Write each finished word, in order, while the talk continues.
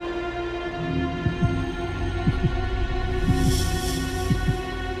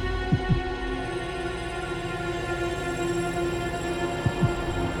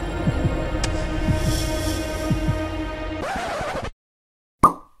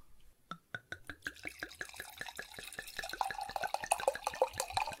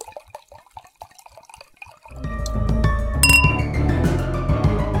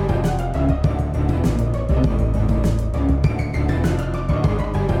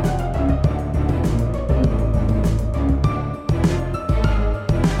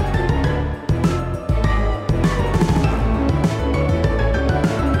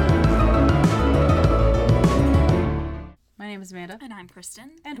Amanda. And I'm Kristin.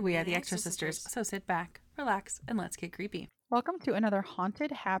 And we are the Extra Sisters. So sit back, relax, and let's get creepy. Welcome to another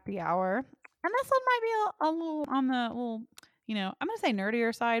haunted happy hour. And this one might be a little on the little, I'm going to say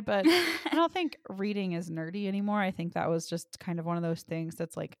nerdier side, but I don't think reading is nerdy anymore. I think that was just kind of one of those things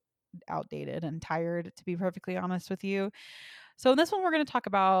that's like outdated and tired, to be perfectly honest with you. So in this one, we're going to talk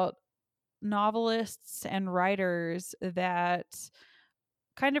about novelists and writers that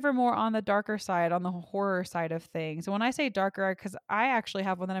kind of are more on the darker side, on the horror side of things. And when I say darker, because I actually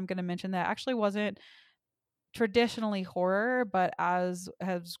have one that I'm going to mention that actually wasn't traditionally horror, but as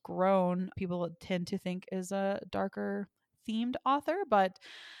has grown, people tend to think is a darker themed author. But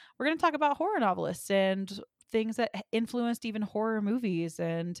we're going to talk about horror novelists and things that influenced even horror movies.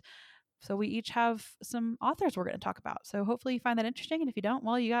 And so we each have some authors we're going to talk about. So hopefully you find that interesting. And if you don't,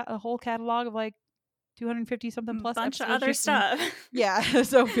 well, you got a whole catalog of like 250 something plus bunch of episodes other stuff. Yeah.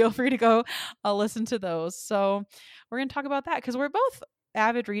 So feel free to go listen to those. So we're going to talk about that because we're both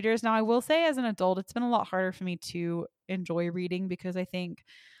avid readers. Now, I will say as an adult, it's been a lot harder for me to enjoy reading because I think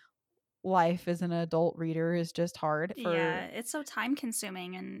life as an adult reader is just hard. Yeah, it's so time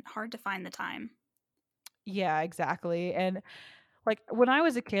consuming and hard to find the time. Yeah, exactly. And like when I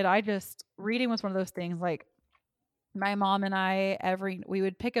was a kid, reading was one of those things like my mom and I we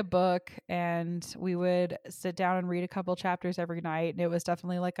would pick a book and we would sit down and read a couple chapters every night. And it was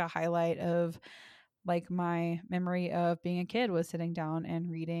definitely like a highlight of like my memory of being a kid was sitting down and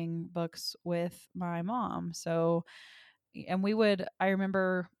reading books with my mom. So, and I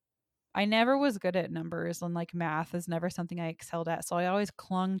remember I never was good at numbers and like math is never something I excelled at. So I always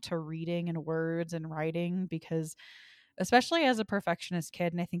clung to reading and words and writing because especially as a perfectionist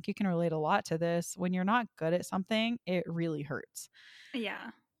kid, and I think you can relate a lot to this, when you're not good at something, it really hurts.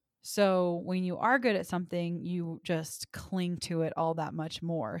 Yeah. So when you are good at something, you just cling to it all that much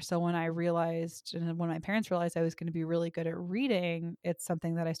more. So when I realized, and when my parents realized I was going to be really good at reading, it's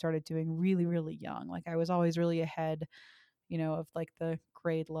something that I started doing really, really young. Like I was always really ahead, of like the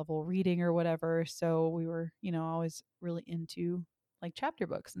grade level reading or whatever. So we were, always really into like chapter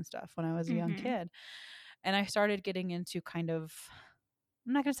books and stuff when I was a young kid. And I started getting into kind of,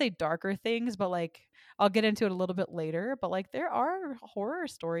 I'm not going to say darker things, but like I'll get into it a little bit later. But like there are horror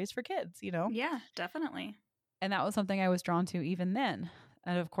stories for kids, Yeah, definitely. And that was something I was drawn to even then.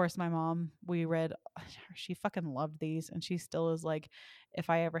 And of course, my mom, she fucking loved these. And she still is like, if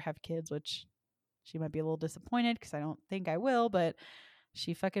I ever have kids, which she might be a little disappointed because I don't think I will, but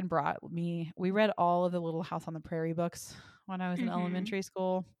she fucking we read all of the Little House on the Prairie books when I was in elementary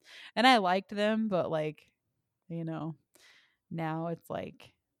school. And I liked them, but like, now it's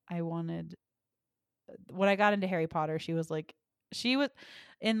like when I got into Harry Potter, she was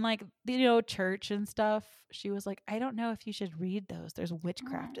in like, church and stuff. She was like, I don't know if you should read those. There's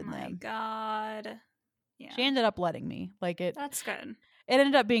witchcraft in them. Oh my God. Yeah. She ended up letting me That's good. It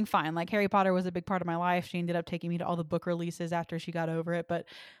ended up being fine. Like Harry Potter was a big part of my life. She ended up taking me to all the book releases after she got over it, but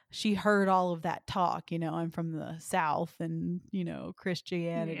she heard all of that talk, I'm from the South and,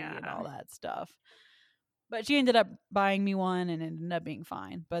 Christianity and all that stuff. But she ended up buying me one and it ended up being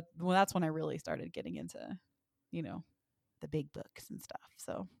fine. But that's when I really started getting into, the big books and stuff.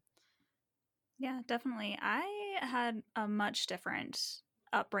 So. Yeah, definitely. I had a much different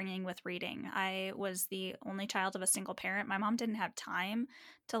upbringing with reading. I was the only child of a single parent. My mom didn't have time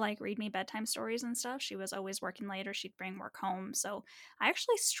to like read me bedtime stories and stuff. She was always working late or she'd bring work home. So I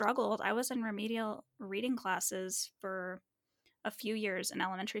actually struggled. I was in remedial reading classes for a few years in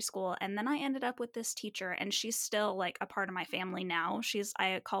elementary school, and then I ended up with this teacher, and she's still like a part of my family now.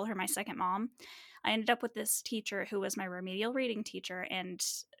 I call her my second mom. I ended up with this teacher who was my remedial reading teacher, and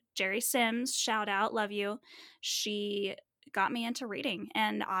Jerry Sims, shout out, love you. She got me into reading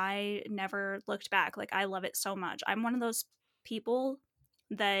and I never looked back. Like I love it so much. I'm one of those people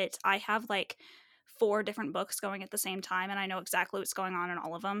that I have like 4 different books going at the same time and I know exactly what's going on in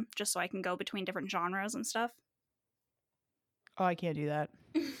all of them just so I can go between different genres and stuff. Oh, I can't do that.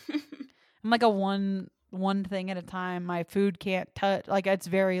 I'm like a one thing at a time. My food can't touch. Like it's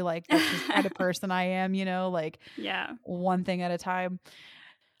very like that's just the kind of person I am, like yeah, one thing at a time.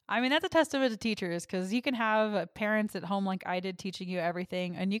 I mean, that's a testament to teachers because you can have parents at home like I did teaching you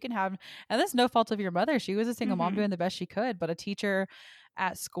everything. And you can have, and that's no fault of your mother. She was a single mom doing the best she could, but a teacher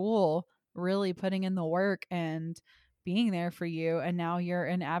at school really putting in the work and being there for you. And now you're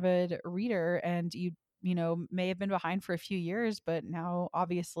an avid reader and you may have been behind for a few years, but now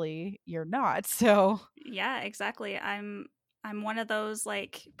obviously you're not. So yeah, exactly. I'm one of those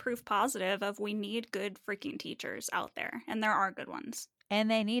like proof positive of we need good freaking teachers out there, and there are good ones. And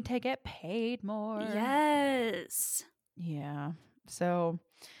they need to get paid more. Yes. Yeah. So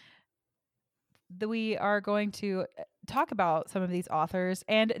we are going to talk about some of these authors.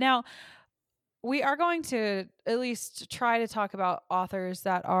 And now we are going to at least try to talk about authors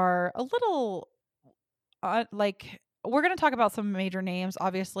that are a little like we're going to talk about some major names,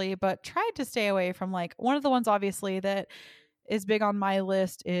 obviously, but try to stay away from like one of the ones, obviously, that is big on my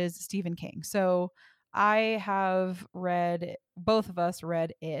list is Stephen King. So I have read, both of us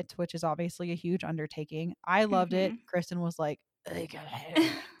read it, which is obviously a huge undertaking. I loved it. Kristin was like,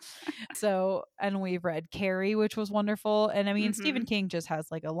 "Ugh." So, and we've read Carrie, which was wonderful. And I mean, Stephen King just has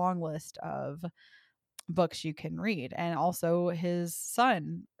like a long list of books you can read. And also his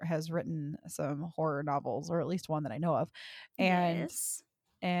son has written some horror novels, or at least one that I know of. And Yes.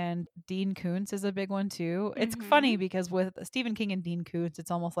 and Dean Koontz is a big one too. It's funny because with Stephen King and Dean Koontz,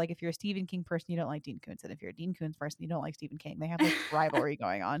 it's almost like if you're a Stephen King person, you don't like Dean Koontz, and if you're a Dean Koontz person, you don't like Stephen King. They have like rivalry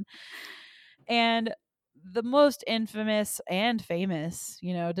going on. And the most infamous and famous,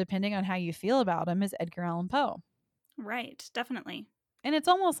 depending on how you feel about him, is Edgar Allan Poe. Right, definitely. And it's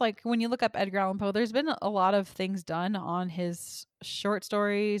almost like when you look up Edgar Allan Poe, there's been a lot of things done on his short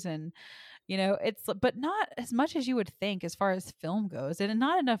stories and but not as much as you would think as far as film goes, and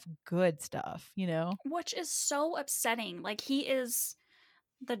not enough good stuff, Which is so upsetting. Like, he is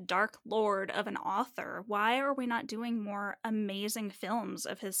the Dark Lord of an author. Why are we not doing more amazing films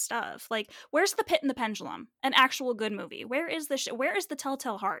of his stuff? Like, where's The Pit and the Pendulum? An actual good movie. Where is where is The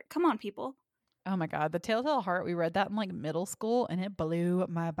Telltale Heart? Come on, people. Oh my God. The Telltale Heart, we read that in like middle school and it blew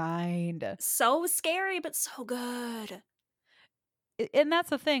my mind. So scary, but so good. And that's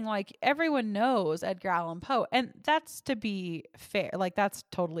the thing, like everyone knows Edgar Allan Poe, and that's to be fair. Like that's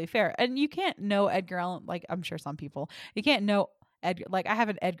totally fair. And you can't know Edgar Allan, like I'm sure some people, you can't know Edgar. Like I have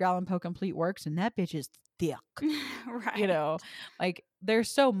an Edgar Allan Poe complete works, and that bitch is thick. Right. Like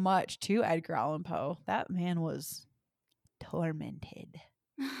there's so much to Edgar Allan Poe. That man was tormented.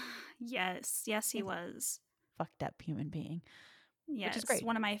 Yes, he was. Fucked up human being. Yes, which is great.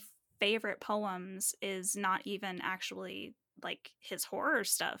 One of my favorite poems is not even actually like his horror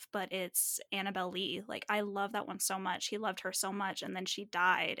stuff, but it's Annabelle Lee. Like, I love that one so much. He loved her so much, and then she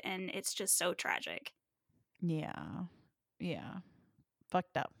died, and it's just so tragic. Yeah.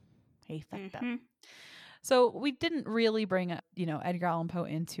 Fucked up. He fucked up. So we didn't really bring Edgar Allan Poe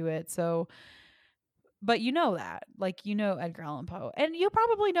into it. So, but that, like, Edgar Allan Poe, and you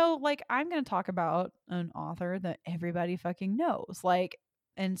probably know, like, I'm going to talk about an author that everybody fucking knows, like,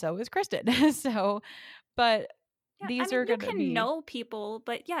 and so is Kristin. So, but yeah, these are going to be, you can know people,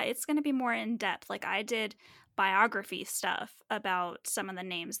 but yeah, it's going to be more in depth. Like, I did biography stuff about some of the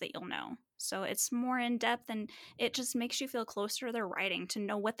names that you'll know. So it's more in depth, and it just makes you feel closer to their writing, to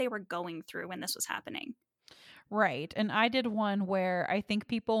know what they were going through when this was happening. Right. And I did one where I think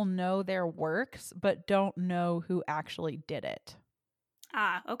people know their works, but don't know who actually did it.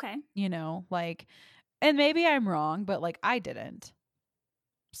 Ah, okay. Like, and maybe I'm wrong, but like I didn't.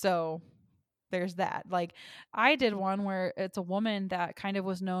 So there's that. Like I did one where it's a woman that kind of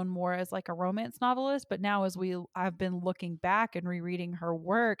was known more as like a romance novelist, but now as I've been looking back and rereading her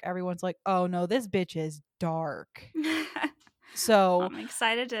work, everyone's like, "Oh no, this bitch is dark." So I'm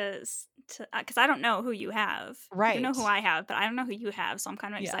excited to because I don't know who you have. Right. You know who I have, but I don't know who you have, so I'm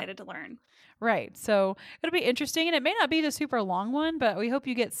kind of excited to learn. Right. So it'll be interesting, and it may not be the super long one, but we hope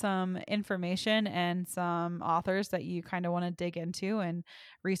you get some information and some authors that you kind of want to dig into and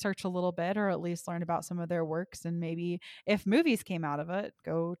research a little bit, or at least learn about some of their works, and maybe if movies came out of it,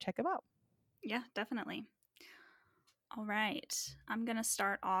 go check them out. Yeah, definitely. All right. I'm going to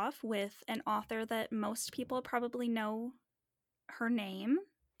start off with an author that most people probably know her name.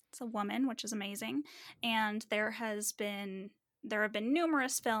 It's a woman, which is amazing. And there have been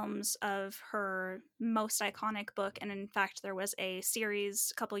numerous films of her most iconic book, and in fact there was a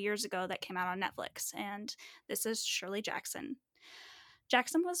series a couple years ago that came out on Netflix, and this is Shirley Jackson.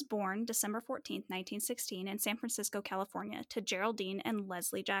 Jackson was born December 14th, 1916 in San Francisco, California, to Geraldine and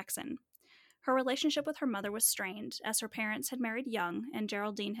Leslie Jackson. Her relationship with her mother was strained, as her parents had married young, and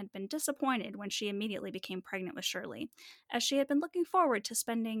Geraldine had been disappointed when she immediately became pregnant with Shirley, as she had been looking forward to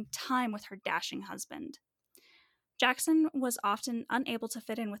spending time with her dashing husband. Jackson was often unable to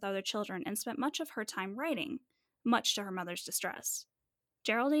fit in with other children and spent much of her time writing, much to her mother's distress.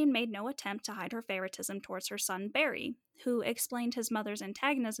 Geraldine made no attempt to hide her favoritism towards her son Barry, who explained his mother's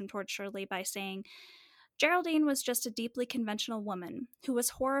antagonism towards Shirley by saying, Geraldine was just a deeply conventional woman who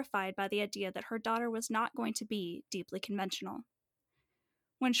was horrified by the idea that her daughter was not going to be deeply conventional.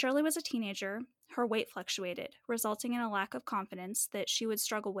 When Shirley was a teenager, her weight fluctuated, resulting in a lack of confidence that she would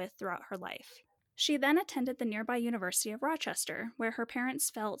struggle with throughout her life. She then attended the nearby University of Rochester, where her parents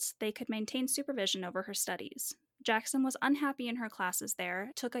felt they could maintain supervision over her studies. Jackson was unhappy in her classes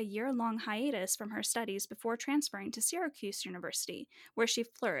there, took a year-long hiatus from her studies before transferring to Syracuse University, where she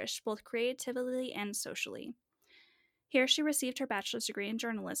flourished both creatively and socially. Here she received her bachelor's degree in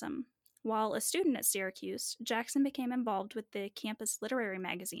journalism. While a student at Syracuse, Jackson became involved with the campus literary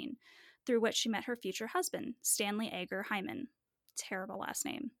magazine, through which she met her future husband, Stanley Ager Hyman. Terrible last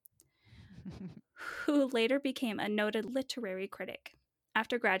name. Who later became a noted literary critic.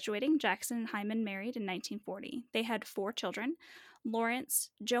 After graduating, Jackson and Hyman married in 1940. They had 4 children, Lawrence,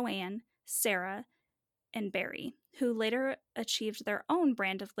 Joanne, Sarah, and Barry, who later achieved their own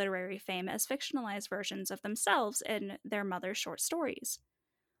brand of literary fame as fictionalized versions of themselves in their mother's short stories.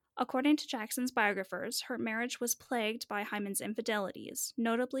 According to Jackson's biographers, her marriage was plagued by Hyman's infidelities,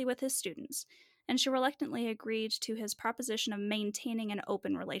 notably with his students, and she reluctantly agreed to his proposition of maintaining an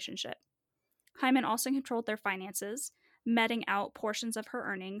open relationship. Hyman also controlled their finances, meting out portions of her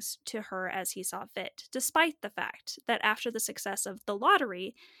earnings to her as he saw fit, despite the fact that after the success of The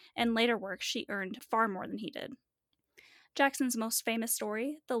Lottery and later work, she earned far more than he did. Jackson's most famous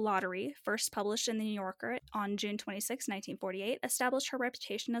story, The Lottery, first published in The New Yorker on June 26, 1948, established her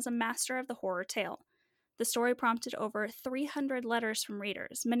reputation as a master of the horror tale. The story prompted over 300 letters from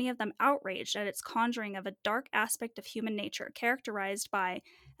readers, many of them outraged at its conjuring of a dark aspect of human nature characterized by,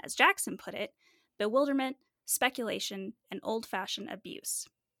 as Jackson put it, bewilderment, speculation, and old-fashioned abuse.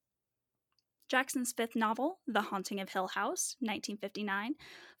 Jackson's 5th novel, The Haunting of Hill House, 1959,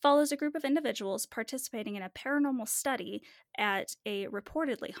 follows a group of individuals participating in a paranormal study at a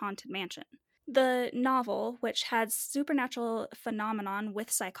reportedly haunted mansion. The novel, which had supernatural phenomenon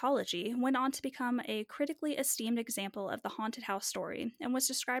with psychology, went on to become a critically esteemed example of the haunted house story and was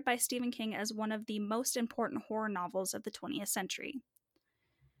described by Stephen King as one of the most important horror novels of the 20th century.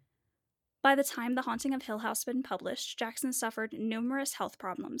 By the time The Haunting of Hill House had been published, Jackson suffered numerous health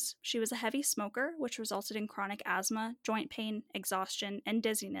problems. She was a heavy smoker, which resulted in chronic asthma, joint pain, exhaustion, and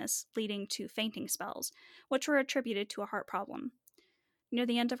dizziness, leading to fainting spells, which were attributed to a heart problem. Near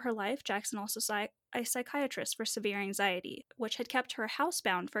the end of her life, Jackson also saw a psychiatrist for severe anxiety, which had kept her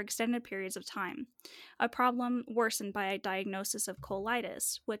housebound for extended periods of time, a problem worsened by a diagnosis of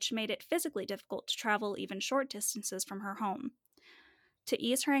colitis, which made it physically difficult to travel even short distances from her home. To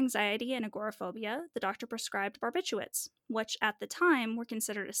ease her anxiety and agoraphobia, the doctor prescribed barbiturates, which at the time were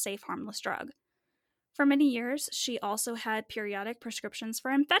considered a safe, harmless drug. For many years, she also had periodic prescriptions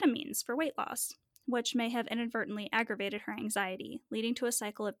for amphetamines for weight loss, which may have inadvertently aggravated her anxiety, leading to a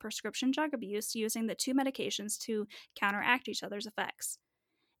cycle of prescription drug abuse using the 2 medications to counteract each other's effects.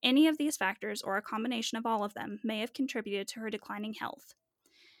 Any of these factors, or a combination of all of them, may have contributed to her declining health.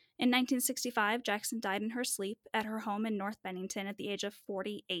 In 1965, Jackson died in her sleep at her home in North Bennington at the age of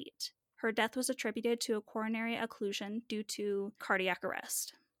 48. Her death was attributed to a coronary occlusion due to cardiac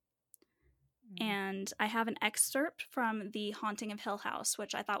arrest. And I have an excerpt from The Haunting of Hill House,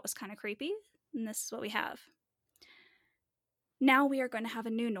 which I thought was kind of creepy, and this is what we have. Now we are going to have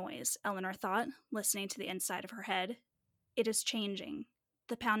a new noise, Eleanor thought, listening to the inside of her head. It is changing.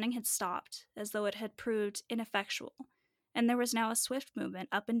 The pounding had stopped, as though it had proved ineffectual, and there was now a swift movement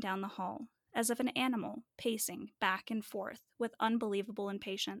up and down the hall, as of an animal pacing back and forth with unbelievable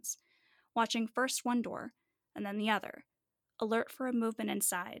impatience, watching first one door and then the other, alert for a movement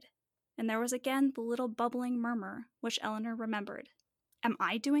inside. And there was again the little bubbling murmur, which Eleanor remembered. Am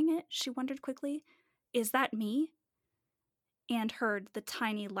I doing it? She wondered quickly. Is that me? And heard the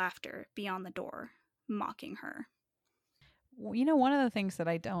tiny laughter beyond the door, mocking her. You know, one of the things that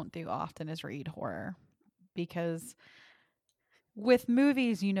I don't do often is read horror, because with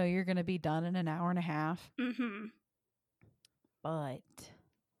movies, you know, you're going to be done in an hour and a half. Mm-hmm. But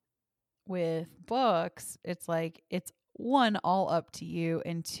with books, it's like, it's one, all up to you,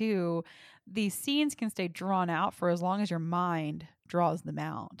 and 2, these scenes can stay drawn out for as long as your mind draws them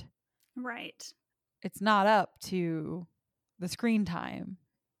out. Right. It's not up to the screen time.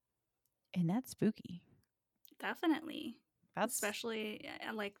 And that's spooky. Definitely. Especially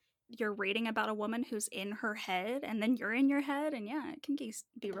like you're reading about a woman who's in her head and then you're in your head, and yeah, it can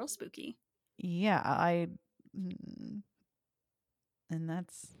be real spooky. Yeah, and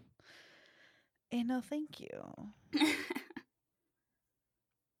that's no thank you.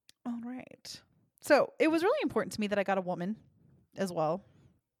 All right. So it was really important to me that I got a woman as well.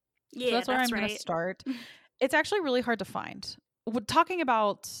 Yeah, so that's where I'm going to start. It's actually really hard to find. Talking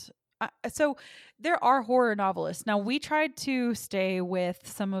about so there are horror novelists. Now, we tried to stay with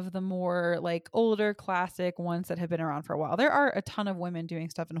some of the more like older classic ones that have been around for a while. There are a ton of women doing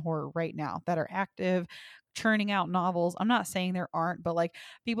stuff in horror right now that are active, churning out novels. I'm not saying there aren't, but like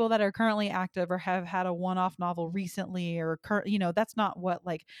people that are currently active or have had a one-off novel recently or current, that's not what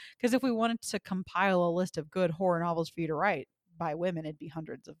like, because if we wanted to compile a list of good horror novels for you to write by women, it'd be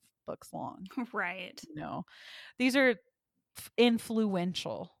hundreds of books long. Right. These are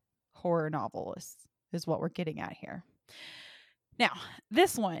influential horror novelists is what we're getting at here. Now,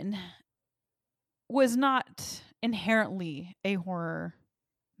 this one was not inherently a horror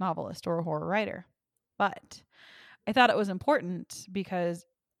novelist or a horror writer, but I thought it was important because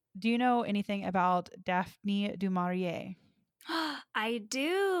do you know anything about Daphne du Maurier? I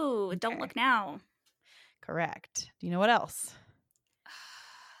do. Don't Okay. look now. Correct. Do you know what else?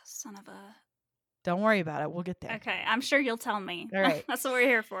 Son of a... Don't worry about it. We'll get there. Okay, I'm sure you'll tell me. All right. That's what we're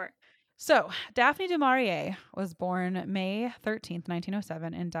here for. So, Daphne du Maurier was born May 13th,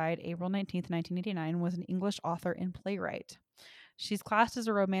 1907 and died April 19th, 1989, was an English author and playwright. She's classed as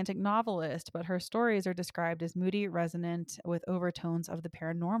a romantic novelist, but her stories are described as moody, resonant, with overtones of the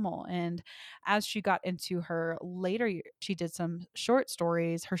paranormal. And as she got into her later, she did some short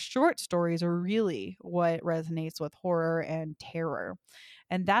stories. Her short stories are really what resonates with horror and terror.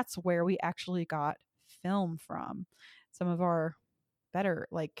 And that's where we actually got film from. Some of our better,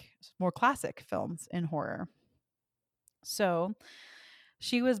 like more classic films in horror. So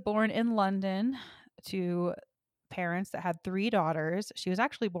she was born in London to parents that had 3 daughters. She was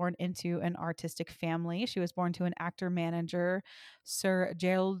actually born into an artistic family. She was born to an actor manager, Sir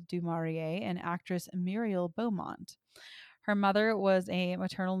Gerald du Maurier, and actress Muriel Beaumont. Her mother was a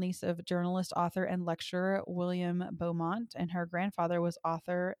maternal niece of journalist, author, and lecturer William Beaumont, and her grandfather was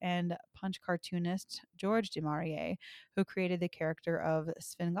author and Punch cartoonist George du Maurier, who created the character of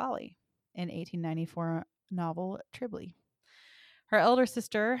Svengali in 1894 novel Tribly. Her elder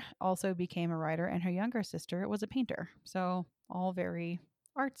sister also became a writer, and her younger sister was a painter. So, all very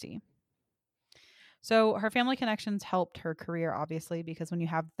artsy. So, her family connections helped her career, obviously, because when you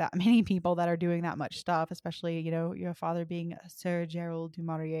have that many people that are doing that much stuff, especially, your father being Sir Gerald du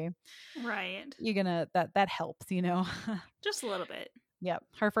Maurier, Right. you're gonna, that helps, Just a little bit. Yep.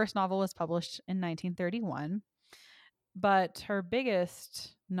 Her first novel was published in 1931, but her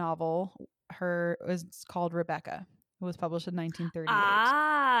biggest novel, was called Rebecca. It was published in 1938.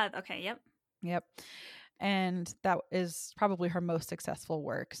 Ah, okay, yep. Yep. And that is probably her most successful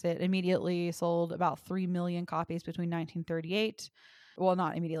works. It immediately sold about 3 million copies between 1938. Well,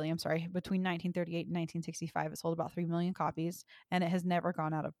 not immediately, I'm sorry. Between 1938 and 1965, it sold about 3 million copies, and it has never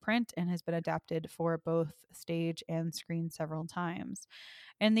gone out of print and has been adapted for both stage and screen several times.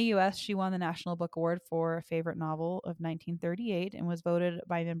 In the US, she won the National Book Award for Favorite Novel of 1938 and was voted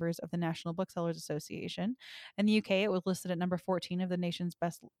by members of the National Booksellers Association. In the UK, it was listed at number 14 of the nation's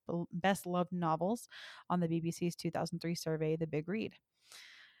best loved novels on the BBC's 2003 survey, The Big Read.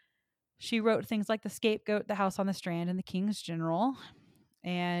 She wrote things like The Scapegoat, The House on the Strand, and The King's General.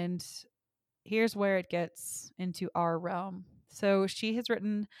 And here's where it gets into our realm. So she has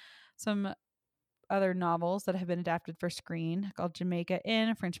written some other novels that have been adapted for screen called Jamaica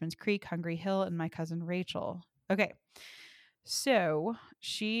Inn, Frenchman's Creek, Hungry Hill, and My Cousin Rachel. Okay. So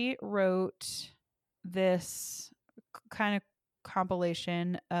she wrote this kind of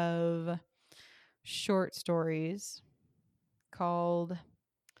compilation of short stories called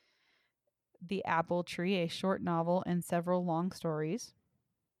The Apple Tree, a short novel and several long stories.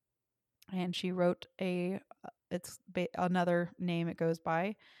 And she wrote another name it goes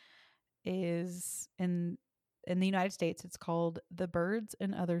by is in the United States, it's called The Birds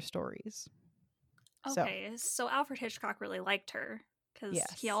and Other Stories. Okay, so Alfred Hitchcock really liked her because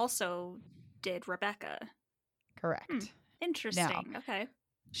he also did Rebecca. Correct. Interesting. Now, okay.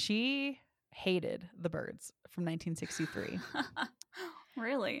 She hated The Birds from 1963.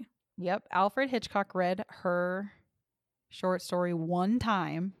 Really? Yep. Alfred Hitchcock read her short story one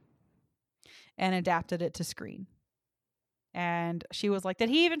time and adapted it to screen. And she was like, did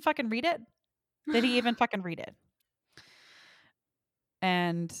he even fucking read it? Did he even fucking read it?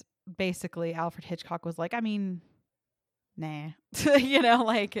 And basically, Alfred Hitchcock was like, I mean, nah.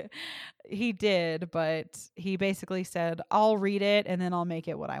 Like he did, but he basically said, I'll read it and then I'll make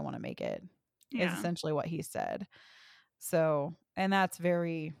it what I want to make it. Is essentially what he said. So, and that's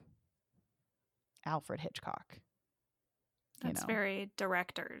very Alfred Hitchcock. That's very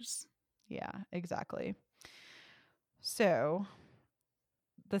directors. Yeah, exactly. So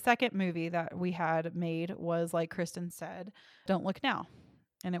the second movie that we had made was, like Kristin said, Don't Look Now.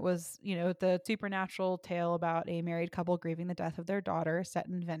 And it was, the supernatural tale about a married couple grieving the death of their daughter, set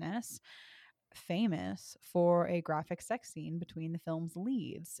in Venice, famous for a graphic sex scene between the film's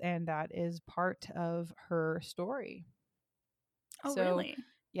leads. And that is part of her story. Oh, really?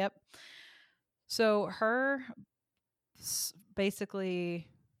 Yep. So her basically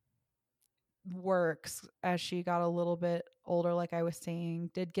works as she got a little bit older, like I was saying,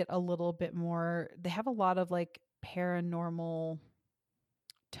 did get a little bit more. They have a lot of like paranormal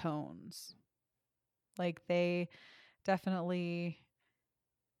tones. Like they definitely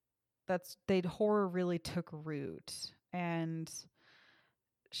horror really took root, and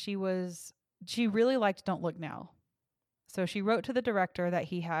she really liked Don't Look Now. So she wrote to the director that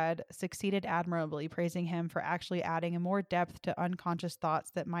he had succeeded admirably, praising him for actually adding a more depth to unconscious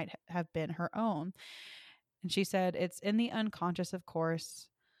thoughts that might have been her own. And she said, "It's in the unconscious, of course,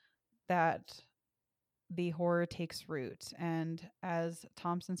 that the horror takes root." And as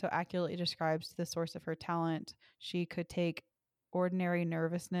Thompson so accurately describes the source of her talent, she could take ordinary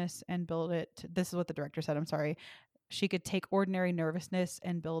nervousness and build it. This is what the director said. I'm sorry. She could take ordinary nervousness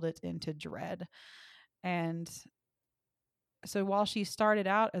and build it into dread. And so while she started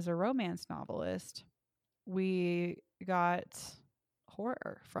out as a romance novelist, we got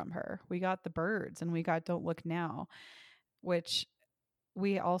horror from her. We got The Birds and we got Don't Look Now, which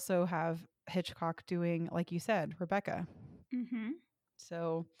we also have Hitchcock doing, like you said, Rebecca. Mm-hmm.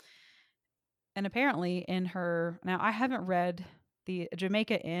 So, and apparently in her, now I haven't read the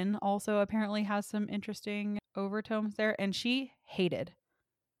Jamaica Inn, also apparently has some interesting overtones there. And she hated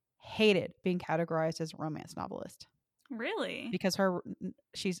being categorized as a romance novelist. Really? Because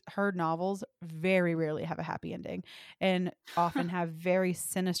her novels very rarely have a happy ending and often have very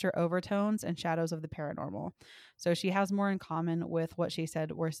sinister overtones and shadows of the paranormal. So she has more in common with what she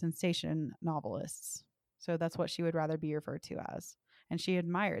said were sensation novelists. So that's what she would rather be referred to as. And she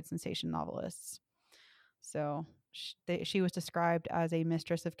admired sensation novelists. So she was described as a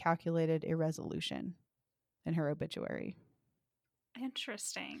mistress of calculated irresolution in her obituary.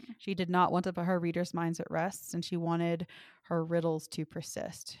 Interesting. She did not want to put her readers' minds at rest, and she wanted her riddles to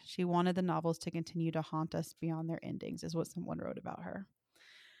persist. She wanted the novels to continue to haunt us beyond their endings, is what someone wrote about her.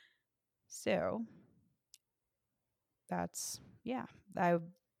 So that's, yeah, I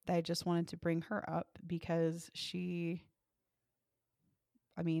just wanted to bring her up because The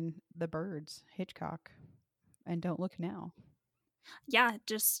Birds, Hitchcock, and Don't Look Now. Yeah,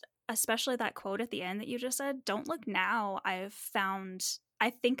 just especially that quote at the end that you just said, "Don't look now," I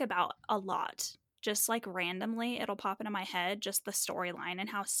think about a lot. Just like randomly, it'll pop into my head just the storyline and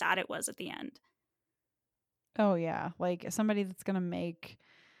how sad it was at the end. Oh, yeah. Like somebody that's going to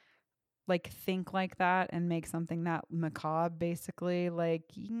think like that and make something that macabre, basically. Like,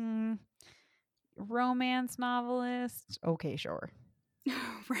 romance novelist. Okay, sure.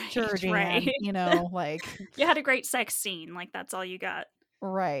 Right, Sure, Jan. right. Like You had a great sex scene. Like, that's all you got.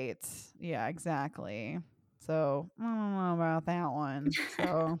 right. Yeah, exactly. So I don't know about that one.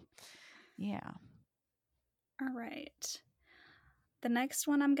 So yeah. All right. The next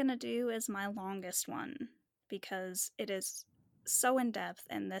one I'm going to do is my longest one because it is so in depth,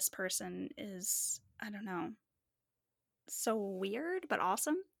 and this person is, I don't know, so weird but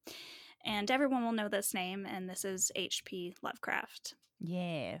awesome. And everyone will know this name, and this is H.P. Lovecraft.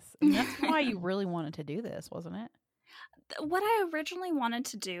 Yes. And that's why you really wanted to do this, wasn't it? What I originally wanted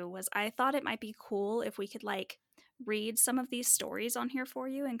to do was I thought it might be cool if we could read some of these stories on here for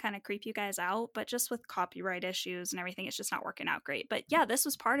you and kind of creep you guys out, but just with copyright issues and everything, it's just not working out great. But yeah, this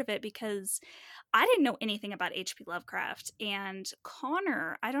was part of it because I didn't know anything about H.P. Lovecraft. And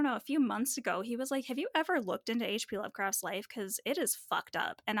Connor, I don't know, a few months ago, he was like, "Have you ever looked into H.P. Lovecraft's life? Because it is fucked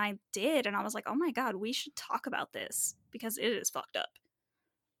up." And I did. And I was like, "Oh my God, we should talk about this because it is fucked up."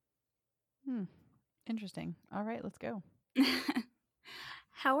 Interesting. All right, let's go.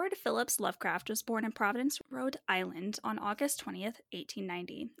 Howard Phillips Lovecraft was born in Providence, Rhode Island on August 20th,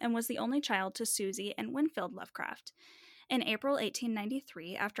 1890, and was the only child to Susie and Winfield Lovecraft. In April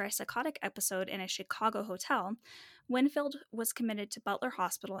 1893, after a psychotic episode in a Chicago hotel, Winfield was committed to Butler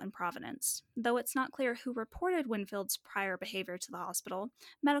Hospital in Providence. Though it's not clear who reported Winfield's prior behavior to the hospital,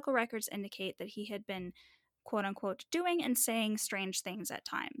 medical records indicate that he had been, quote unquote, doing and saying strange things at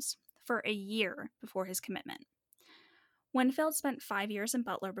times, for a year before his commitment. Winfield spent 5 years in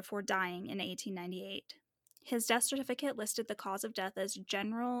Butler before dying in 1898. His death certificate listed the cause of death as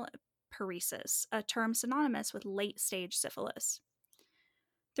general paresis, a term synonymous with late-stage syphilis.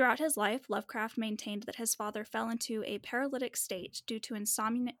 Throughout his life, Lovecraft maintained that his father fell into a paralytic state due to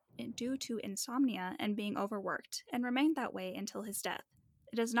insomnia and being overworked, and remained that way until his death.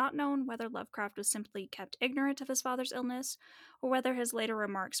 It is not known whether Lovecraft was simply kept ignorant of his father's illness, or whether his later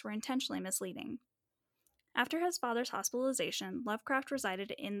remarks were intentionally misleading. After his father's hospitalization, Lovecraft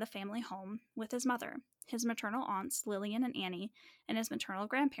resided in the family home with his mother, his maternal aunts Lillian and Annie, and his maternal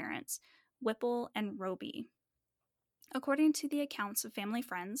grandparents, Whipple and Roby. According to the accounts of family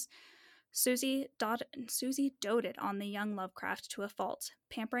friends, Susie doted on the young Lovecraft to a fault,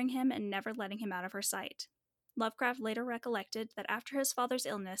 pampering him and never letting him out of her sight. Lovecraft later recollected that after his father's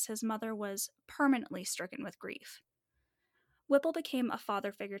illness, his mother was permanently stricken with grief. Whipple became a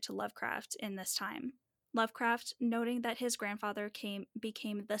father figure to Lovecraft in this time. Lovecraft noting that his grandfather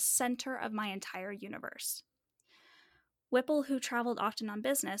became the center of my entire universe. Whipple, who traveled often on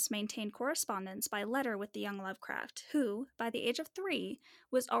business, maintained correspondence by letter with the young Lovecraft, who, by the age of 3,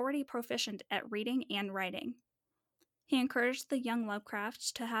 was already proficient at reading and writing. He encouraged the young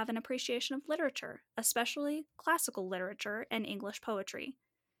Lovecraft to have an appreciation of literature, especially classical literature and English poetry.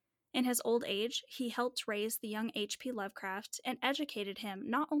 In his old age, he helped raise the young H.P. Lovecraft and educated him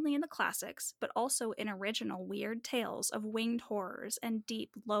not only in the classics, but also in original weird tales of winged horrors and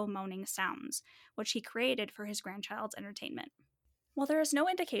deep, low moaning sounds, which he created for his grandchild's entertainment. While there is no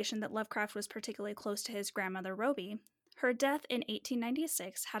indication that Lovecraft was particularly close to his grandmother Roby, her death in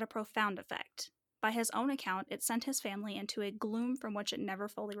 1896 had a profound effect. By his own account, it sent his family into a gloom from which it never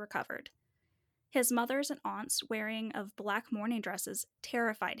fully recovered. His mother's and aunts' wearing of black mourning dresses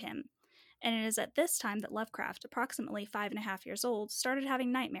terrified him, and it is at this time that Lovecraft, approximately 5.5 years old, started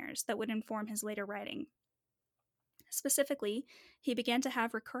having nightmares that would inform his later writing. Specifically, he began to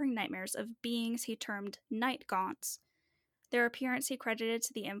have recurring nightmares of beings he termed night gaunts. Their appearance he credited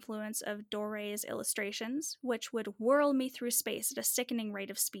to the influence of Doré's illustrations, which would whirl me through space at a sickening rate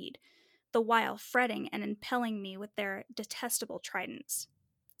of speed, the while fretting and impelling me with their detestable tridents.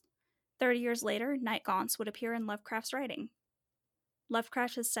 30 years later, night gaunts would appear in Lovecraft's writing.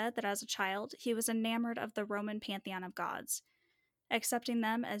 Lovecraft has said that as a child, he was enamored of the Roman pantheon of gods, accepting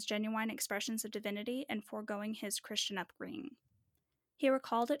them as genuine expressions of divinity and foregoing his Christian upbringing. He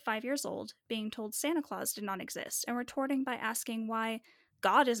recalled at 5 years old being told Santa Claus did not exist and retorting by asking why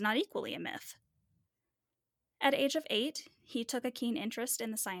God is not equally a myth. At age of 8, he took a keen interest in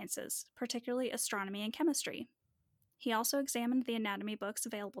the sciences, particularly astronomy and chemistry. He also examined the anatomy books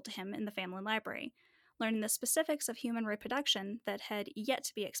available to him in the family library, learning the specifics of human reproduction that had yet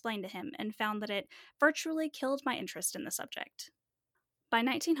to be explained to him, and found that it virtually killed my interest in the subject. By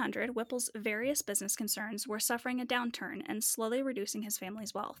 1900, Whipple's various business concerns were suffering a downturn and slowly reducing his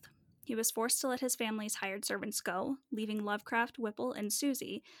family's wealth. He was forced to let his family's hired servants go, leaving Lovecraft, Whipple, and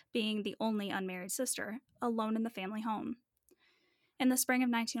Susie, being the only unmarried sister, alone in the family home. In the spring of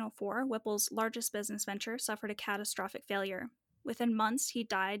 1904, Whipple's largest business venture suffered a catastrophic failure. Within months, he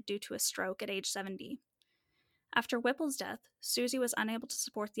died due to a stroke at age 70. After Whipple's death, Susie was unable to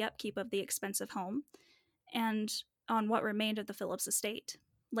support the upkeep of the expensive home and on what remained of the Phillips estate.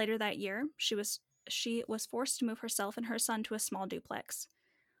 Later that year, she was forced to move herself and her son to a small duplex.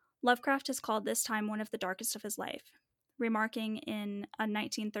 Lovecraft has called this time one of the darkest of his life, remarking in a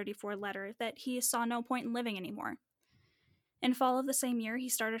 1934 letter that he saw no point in living anymore. In fall of the same year, he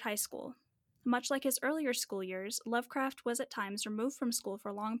started high school. Much like his earlier school years, Lovecraft was at times removed from school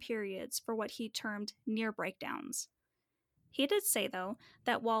for long periods for what he termed near breakdowns. He did say, though,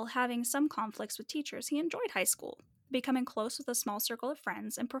 that while having some conflicts with teachers, he enjoyed high school, becoming close with a small circle of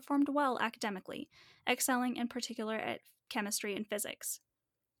friends and performed well academically, excelling in particular at chemistry and physics.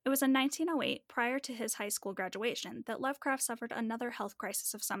 It was in 1908, prior to his high school graduation, that Lovecraft suffered another health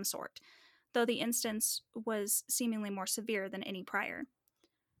crisis of some sort, though the instance was seemingly more severe than any prior.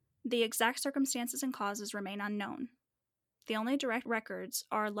 The exact circumstances and causes remain unknown. The only direct records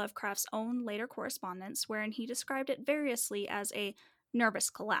are Lovecraft's own later correspondence, wherein he described it variously as a nervous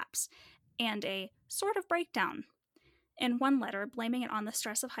collapse and a sort of breakdown, in one letter blaming it on the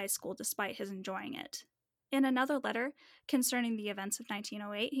stress of high school despite his enjoying it. In another letter concerning the events of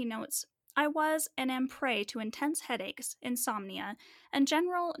 1908, he notes, "I was and am prey to intense headaches, insomnia, and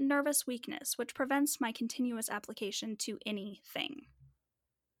general nervous weakness, which prevents my continuous application to anything."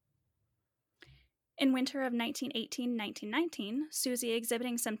 In winter of 1918-1919, Susie,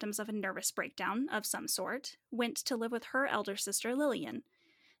 exhibiting symptoms of a nervous breakdown of some sort, went to live with her elder sister Lillian.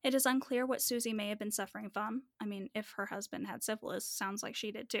 It is unclear what Susie may have been suffering from. I mean, if her husband had syphilis, sounds like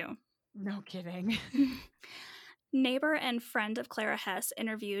she did too. No kidding. Neighbor and friend of Clara Hess,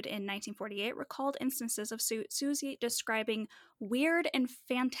 interviewed in 1948, recalled instances of Susie describing weird and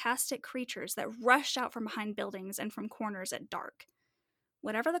fantastic creatures that rushed out from behind buildings and from corners at dark.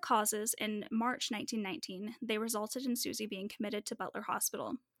 Whatever the causes, in March 1919, they resulted in Susie being committed to Butler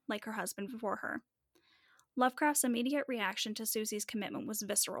Hospital, like her husband before her. Lovecraft's immediate reaction to Susie's commitment was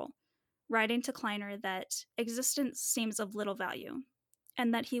visceral, writing to Kleiner that existence seems of little value,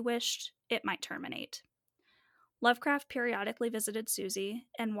 and that he wished it might terminate. Lovecraft periodically visited Susie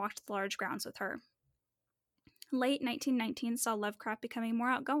and walked the large grounds with her. Late 1919 saw Lovecraft becoming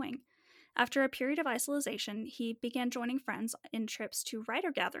more outgoing, After a period of isolation, he began joining friends in trips to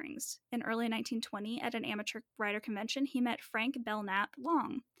writer gatherings. In early 1920, at an amateur writer convention, he met Frank Belknap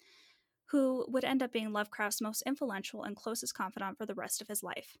Long, who would end up being Lovecraft's most influential and closest confidant for the rest of his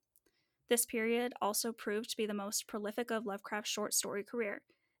life. This period also proved to be the most prolific of Lovecraft's short story career.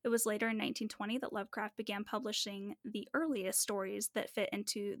 It was later in 1920 that Lovecraft began publishing the earliest stories that fit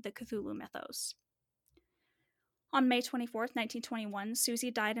into the Cthulhu mythos. On May 24, 1921,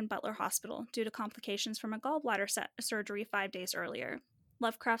 Susie died in Butler Hospital due to complications from a gallbladder surgery 5 days earlier.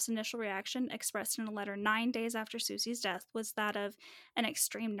 Lovecraft's initial reaction, expressed in a letter 9 days after Susie's death, was that of an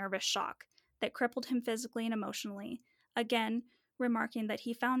extreme nervous shock that crippled him physically and emotionally, again remarking that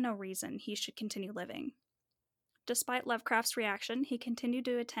he found no reason he should continue living. Despite Lovecraft's reaction, he continued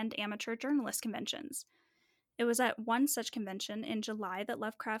to attend amateur journalist conventions. It was at one such convention in July that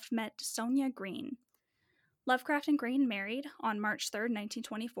Lovecraft met Sonia Green. Lovecraft and Green married on March 3,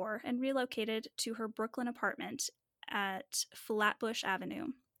 1924, and relocated to her Brooklyn apartment at Flatbush Avenue.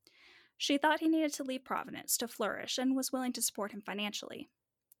 She thought he needed to leave Providence to flourish and was willing to support him financially.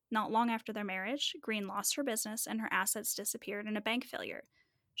 Not long after their marriage, Green lost her business and her assets disappeared in a bank failure.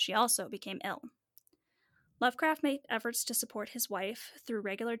 She also became ill. Lovecraft made efforts to support his wife through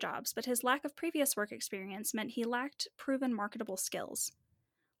regular jobs, but his lack of previous work experience meant he lacked proven marketable skills.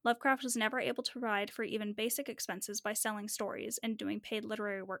 Lovecraft was never able to provide for even basic expenses by selling stories and doing paid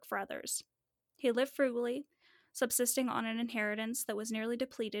literary work for others. He lived frugally, subsisting on an inheritance that was nearly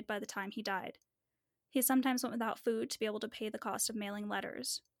depleted by the time he died. He sometimes went without food to be able to pay the cost of mailing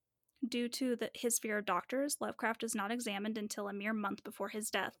letters. Due to his fear of doctors, Lovecraft was not examined until a mere month before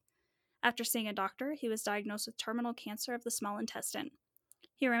his death. After seeing a doctor, he was diagnosed with terminal cancer of the small intestine.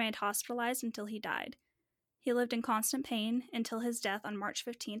 He remained hospitalized until he died. He lived in constant pain until his death on March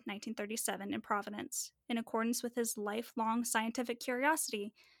 15, 1937, in Providence. In accordance with his lifelong scientific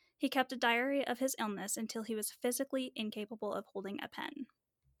curiosity, he kept a diary of his illness until he was physically incapable of holding a pen.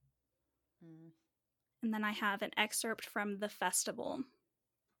 And then I have an excerpt from The Festival.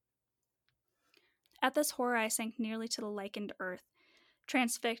 At this horror I sank nearly to the lichened earth,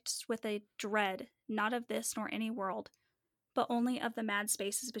 transfixed with a dread not of this nor any world, but only of the mad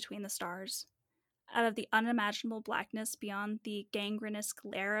spaces between the stars. Out of the unimaginable blackness beyond the gangrenous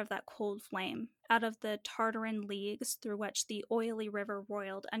glare of that cold flame, out of the Tartaran leagues through which the oily river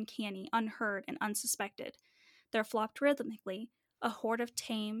roiled, uncanny, unheard, and unsuspected, there flopped rhythmically a horde of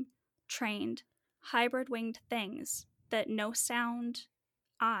tame, trained, hybrid-winged things that no sound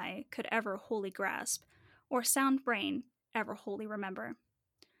eye could ever wholly grasp, or sound brain ever wholly remember.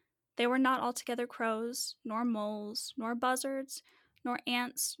 They were not altogether crows, nor moles, nor buzzards, nor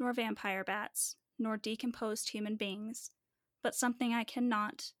ants, nor vampire bats, nor decomposed human beings, but something I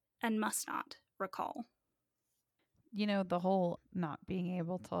cannot and must not recall. You know, the whole not being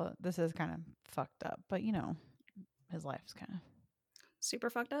able to, this is kind of fucked up, but you know, his life's kind of super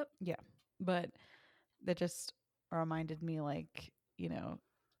fucked up. Yeah. But that just reminded me, like, you know,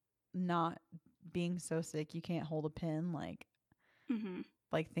 not being so sick you can't hold a pen, like,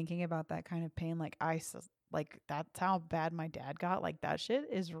 like thinking about that kind of pain, like like that's how bad my dad got. Like that shit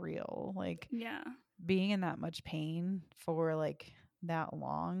is real. Like, yeah, being in that much pain for like that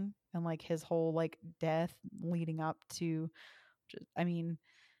long, and like his whole like death leading up to, I mean,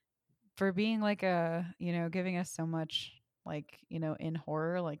 for being like a, you know, giving us so much, like, you know, in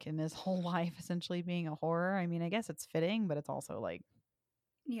horror, like in his whole life essentially being a horror. I mean, I guess it's fitting, but it's also like,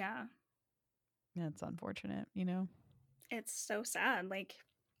 yeah, it's unfortunate, you know. It's so sad. Like,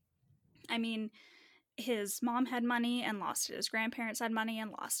 I mean, his mom had money and lost it. His grandparents had money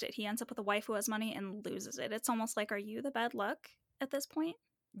and lost it. He ends up with a wife who has money and loses it. It's almost like, are you the bad luck at this point?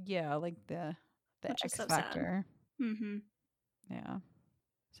 Yeah, like the Which X is so factor. Sad. Mm-hmm. Yeah.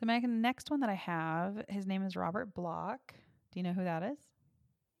 So Megan, the next one that I have, his name is Robert Bloch. Do you know who that is?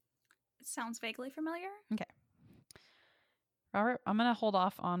 It sounds vaguely familiar. Okay. Robert, I'm going to hold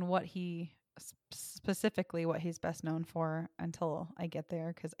off on what he specifically what he's best known for until I get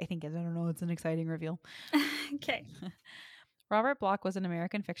there, because I think, I don't know, it's an exciting reveal. Okay. Robert Bloch was an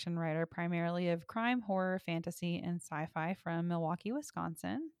American fiction writer, primarily of crime, horror, fantasy, and sci-fi from Milwaukee,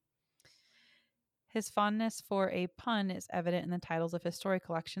 Wisconsin. His fondness for a pun is evident in the titles of his story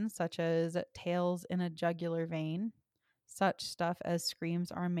collections, such as Tales in a Jugular Vein, Such Stuff as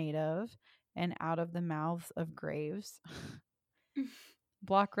Screams Are Made Of, and Out of the Mouths of Graves.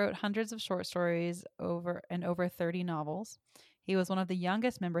 Bloch wrote hundreds of short stories over 30 novels. He was one of the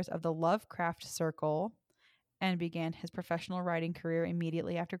youngest members of the Lovecraft Circle and began his professional writing career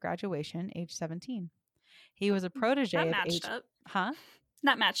immediately after graduation, age 17. He was a protege that of matched up. Huh?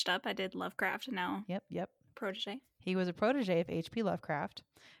 That matched up. I did Lovecraft and now. Yep. Protege. He was a protege of H.P. Lovecraft,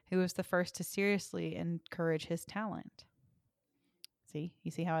 who was the first to seriously encourage his talent. See?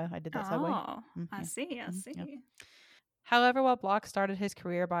 You see how I did that segue? Oh, I see. I see. Yeah. However, while Block started his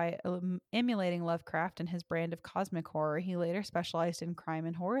career by emulating Lovecraft and his brand of cosmic horror, he later specialized in crime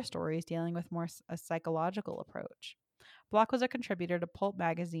and horror stories dealing with more a psychological approach. Block was a contributor to pulp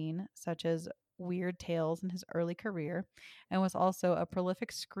magazine such as Weird Tales in his early career, and was also a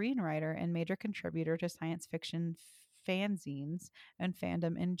prolific screenwriter and major contributor to science fiction fanzines and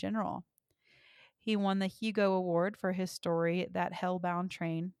fandom in general. He won the Hugo Award for his story That Hellbound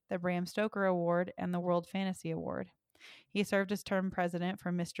Train, the Bram Stoker Award, and the World Fantasy Award. He served as term president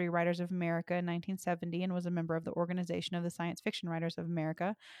for Mystery Writers of America in 1970 and was a member of the Organization of the Science Fiction Writers of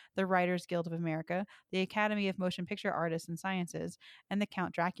America, the Writers Guild of America, the Academy of Motion Picture Artists and Sciences, and the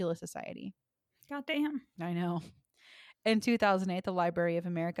Count Dracula Society. Goddamn. I know. In 2008, the Library of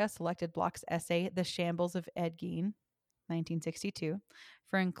America selected Block's essay, The Shambles of Ed Gein, 1962,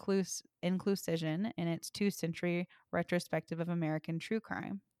 for inclusion in its 2-century retrospective of American true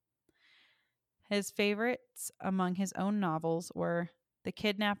crime. His favorites among his own novels were The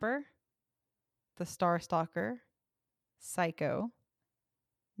Kidnapper, The Star Stalker, Psycho,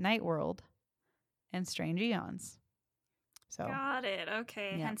 Night World, and Strange Eons. So, got it.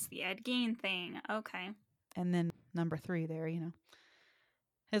 Okay. Yeah. Hence the Ed Gein thing. Okay. And then number 3 there, you know.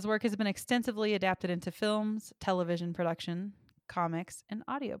 His work has been extensively adapted into films, television production, comics, and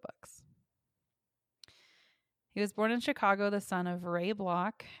audiobooks. He was born in Chicago, the son of Ray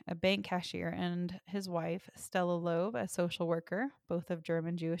Block, a bank cashier, and his wife, Stella Loeb, a social worker, both of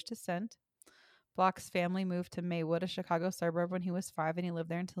German Jewish descent. Block's family moved to Maywood, a Chicago suburb, when he was 5, and he lived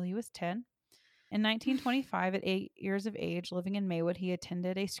there until he was 10. In 1925, at 8 years of age, living in Maywood, he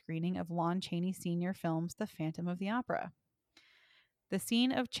attended a screening of Lon Chaney Sr. film's The Phantom of the Opera. The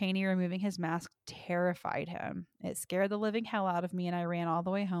scene of Chaney removing his mask terrified him. It scared the living hell out of me, and I ran all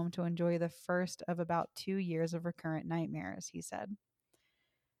the way home to enjoy the first of about 2 years of recurrent nightmares, he said.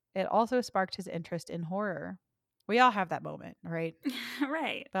 It also sparked his interest in horror. We all have that moment, right?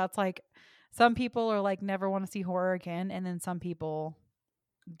 Right. That's like, some people are like, never want to see horror again, and then some people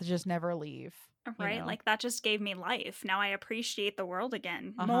just never leave. Right? know? Like, that just gave me life. Now I appreciate the world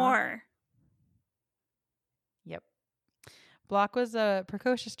again Uh-huh. more. Yep. Block was a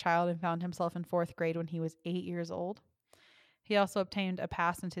precocious child and found himself in 4th grade when he was 8 years old. He also obtained a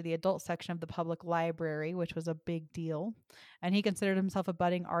pass into the adult section of the public library, which was a big deal. And he considered himself a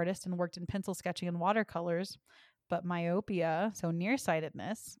budding artist and worked in pencil sketching and watercolors. But myopia, so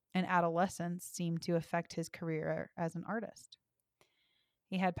nearsightedness, and adolescence seemed to affect his career as an artist.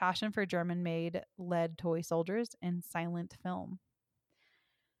 He had passion for German-made lead toy soldiers and silent film.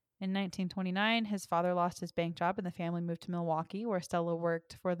 In 1929, his father lost his bank job and the family moved to Milwaukee, where Stella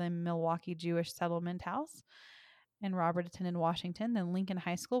worked for the Milwaukee Jewish Settlement House. And Robert attended Washington, then Lincoln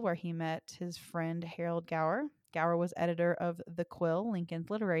High School, where he met his friend Harold Gower. Gower was editor of The Quill, Lincoln's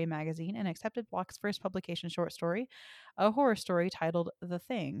literary magazine, and accepted Block's first publication short story, a horror story titled The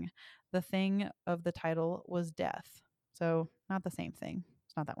Thing. The thing of the title was death. So, not the same thing.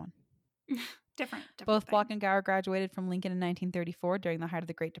 It's not that one. Different Both thing. Block and Gower graduated from Lincoln in 1934 during the height of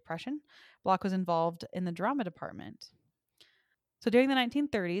the Great Depression. Block was involved in the drama department. So during the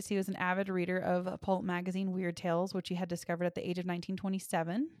 1930s, he was an avid reader of pulp magazine Weird Tales, which he had discovered at the age of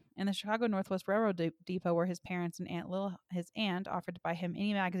 1927. In the Chicago Northwest Railroad Depot, where his parents and his aunt offered to buy him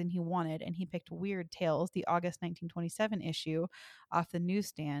any magazine he wanted, and he picked Weird Tales, the August 1927 issue, off the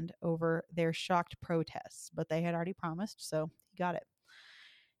newsstand over their shocked protests. But they had already promised, so he got it.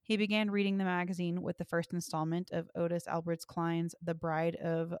 He began reading the magazine with the first installment of Otis Alberts Klein's The Bride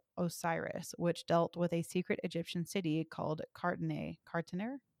of Osiris, which dealt with a secret Egyptian city called Carnator?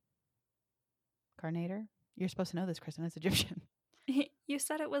 You're supposed to know this, Kristin. It's Egyptian. You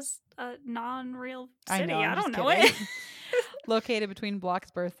said it was a non-real city. I don't know it. Located between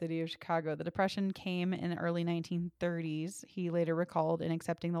Block's birth city of Chicago. The Depression came in the early 1930s. He later recalled in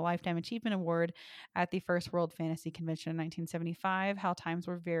accepting the Lifetime Achievement Award at the First World Fantasy Convention in 1975 how times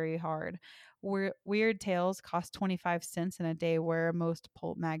were very hard. Weird Tales cost 25 cents in a day where most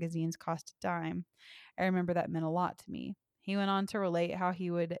pulp magazines cost a dime. I remember that meant a lot to me. He went on to relate how he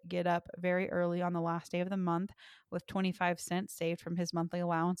would get up very early on the last day of the month with 25 cents saved from his monthly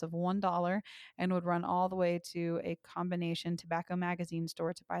allowance of $1 and would run all the way to a combination tobacco magazine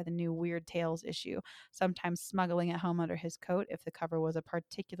store to buy the new Weird Tales issue, sometimes smuggling it home under his coat if the cover was a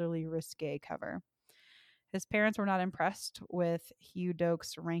particularly risque cover. His parents were not impressed with Hugh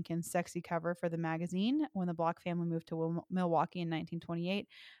Doak's rank and sexy cover for the magazine. When the Block family moved to Milwaukee in 1928,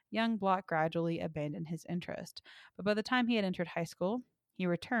 young Block gradually abandoned his interest. But by the time he had entered high school, he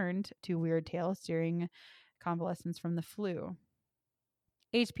returned to Weird Tales during convalescence from the flu.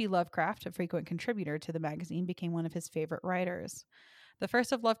 H.P. Lovecraft, a frequent contributor to the magazine, became one of his favorite writers. The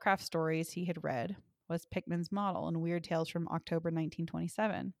first of Lovecraft's stories he had read was Pickman's Model and Weird Tales from October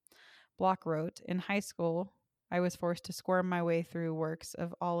 1927. Block wrote, "In high school, I was forced to squirm my way through works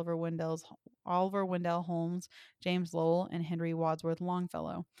of Oliver Wendell Holmes, James Lowell, and Henry Wadsworth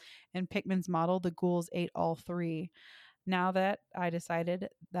Longfellow. In Pickman's Model, the ghouls ate all three. Now that I decided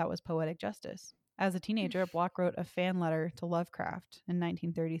that was poetic justice." As a teenager, Block wrote a fan letter to Lovecraft in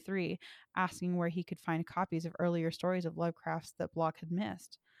 1933, asking where he could find copies of earlier stories of Lovecraft's that Block had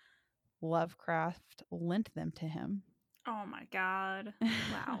missed. Lovecraft lent them to him. Oh my God.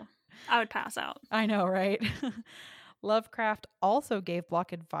 Wow. I would pass out. I know, right? Lovecraft also gave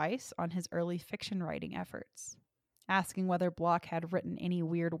Block advice on his early fiction writing efforts, asking whether Block had written any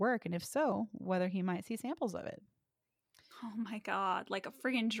weird work, and if so, whether he might see samples of it. Oh my God. Like a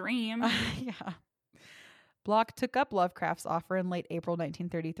friggin' dream. Yeah. Block took up Lovecraft's offer in late April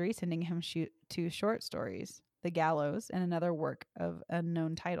 1933, sending him two short stories, The Gallows and another work of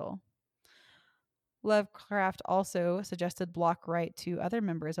unknown title. Lovecraft also suggested Block write to other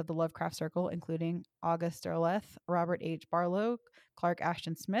members of the Lovecraft Circle, including August Derleth, Robert H. Barlow, Clark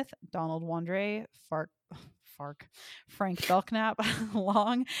Ashton Smith, Donald Wandrei, Frank Belknap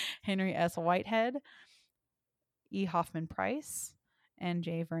Long, Henry S. Whitehead, E. Hoffman Price, and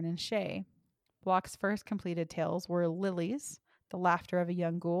J. Vernon Shea. Block's first completed tales were Lilies, The Laughter of a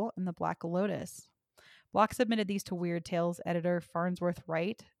Young Ghoul, and The Black Lotus. Block submitted these to Weird Tales editor Farnsworth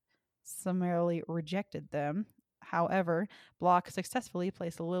Wright, summarily rejected them. However, Block successfully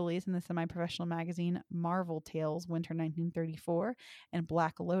placed the Lilies in the semi-professional magazine Marvel Tales Winter 1934 and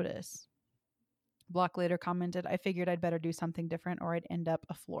Black Lotus. Block later commented, "I figured I'd better do something different or I'd end up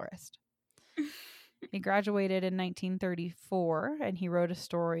a florist." He graduated in 1934 and he wrote a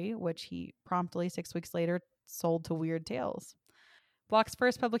story which he promptly 6 weeks later sold to Weird Tales. Block's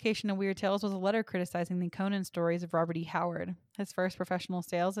first publication of Weird Tales was a letter criticizing the Conan stories of Robert E. Howard. His first professional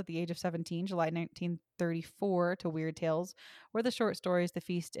sales at the age of 17, July 1934, to Weird Tales were the short stories The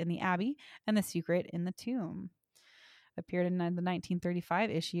Feast in the Abbey and The Secret in the Tomb. Appeared in the 1935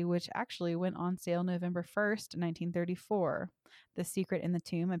 issue, which actually went on sale November 1st, 1934. The Secret in the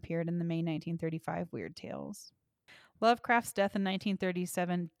Tomb appeared in the May 1935 Weird Tales. Lovecraft's death in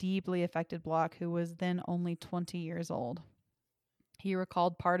 1937 deeply affected Block, who was then only 20 years old. He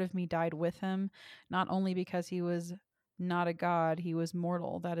recalled, "Part of me died with him, not only because he was not a god, he was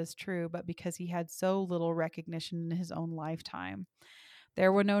mortal, that is true, but because he had so little recognition in his own lifetime.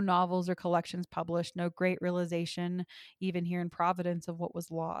 There were no novels or collections published, no great realization, even here in Providence, of what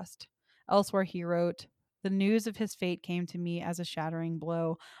was lost." Elsewhere he wrote, "The news of his fate came to me as a shattering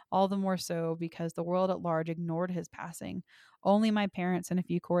blow, all the more so because the world at large ignored his passing. Only my parents and a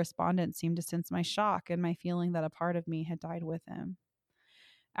few correspondents seemed to sense my shock and my feeling that a part of me had died with him."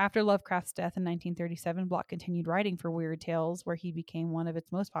 After Lovecraft's death in 1937, Block continued writing for Weird Tales, where he became one of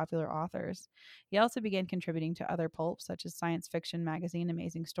its most popular authors. He also began contributing to other pulps, such as science fiction magazine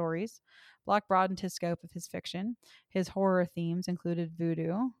Amazing Stories. Block broadened his scope of his fiction. His horror themes included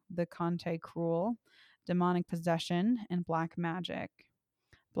voodoo, the Conte Cruel, demonic possession, and black magic.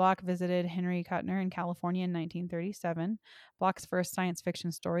 Block visited Henry Kuttner in California in 1937. Block's first science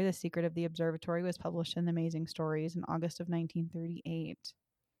fiction story, The Secret of the Observatory, was published in Amazing Stories in August of 1938.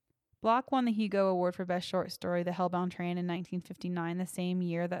 Block won the Hugo Award for Best Short Story, The Hellbound Train, in 1959, the same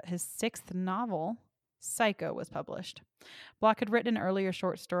year that his sixth novel, Psycho, was published. Block had written an earlier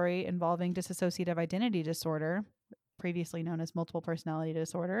short story involving dissociative identity disorder, previously known as multiple personality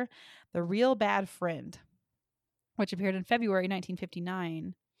disorder, The Real Bad Friend, which appeared in February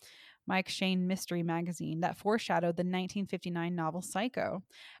 1959. Mike Shane Mystery Magazine that foreshadowed the 1959 novel Psycho.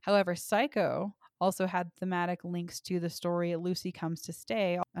 However, Psycho also had thematic links to the story Lucy Comes to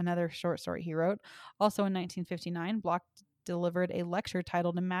Stay, another short story he wrote. Also in 1959, Block delivered a lecture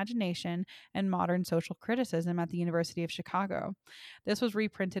titled Imagination and Modern Social Criticism at the University of Chicago. This was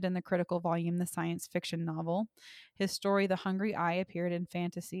reprinted in the critical volume The Science Fiction Novel. His story The Hungry Eye appeared in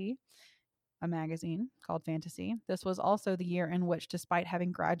Fantasy, a magazine called Fantasy. This was also the year in which, despite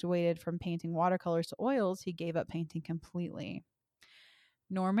having graduated from painting watercolors to oils, he gave up painting completely.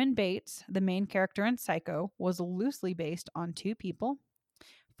 Norman Bates, the main character in Psycho, was loosely based on two people.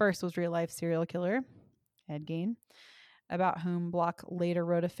 First was real-life serial killer Ed Gein, about whom Block later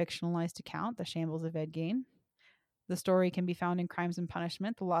wrote a fictionalized account, The Shambles of Ed Gein. The story can be found in Crimes and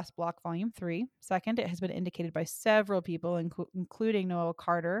Punishment, The Lost Block, Volume 3. Second, it has been indicated by several people, including Noel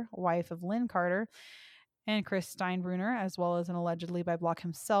Carter, wife of Lynn Carter, and Chris Steinbrunner, as well as an allegedly by Block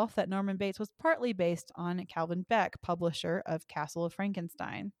himself, that Norman Bates was partly based on Calvin Beck, publisher of Castle of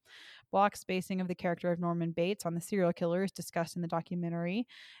Frankenstein. Block's basing of the character of Norman Bates on the serial killer is discussed in the documentary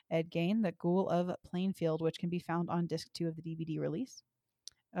Ed Gein, The Ghoul of Plainfield, which can be found on disc 2 of the DVD release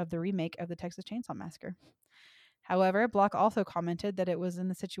of the remake of the Texas Chainsaw Massacre. However, Block also commented that it was in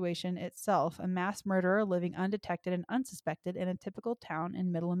the situation itself, a mass murderer living undetected and unsuspected in a typical town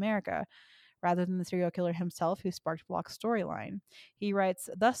in middle America, rather than the serial killer himself who sparked Block's storyline. He writes,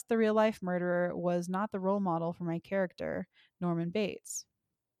 "Thus the real-life murderer was not the role model for my character, Norman Bates.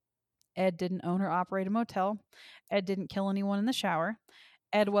 Ed didn't own or operate a motel. Ed didn't kill anyone in the shower.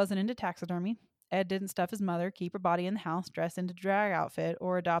 Ed wasn't into taxidermy. Ed didn't stuff his mother, keep her body in the house, dress into a drag outfit,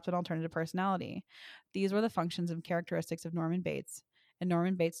 or adopt an alternative personality. These were the functions and characteristics of Norman Bates, and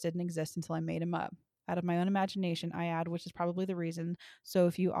Norman Bates didn't exist until I made him up. Out of my own imagination, I add, which is probably the reason so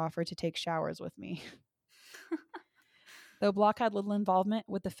few offer to take showers with me." Though Block had little involvement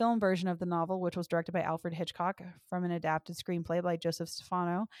with the film version of the novel, which was directed by Alfred Hitchcock from an adapted screenplay by Joseph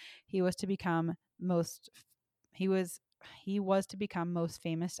Stefano, he was to become most famous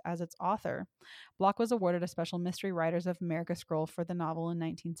as its author. Block was awarded a special Mystery Writers of America scroll for the novel in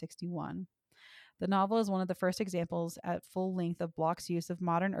 1961. The novel is one of the first examples at full length of Block's use of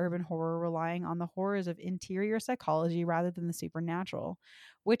modern urban horror relying on the horrors of interior psychology rather than the supernatural,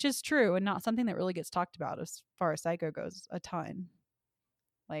 which is true and not something that really gets talked about as far as Psycho goes a ton.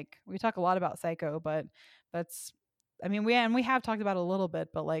 Like, we talk a lot about Psycho, but that's, I mean, we have talked about it a little bit,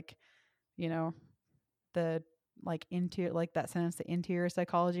 but like, you know, the like interior, like that sentence, the interior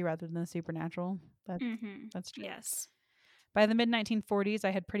psychology rather than the supernatural. That's true. Yes. By the mid-1940s,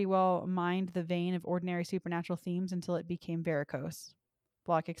 I had pretty well mined the vein of ordinary supernatural themes until it became varicose.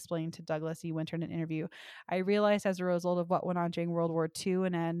 Block explained to Douglas E. Winter in an interview, "I realized as a result of what went on during World War II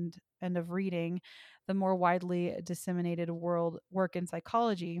and end of reading the more widely disseminated work in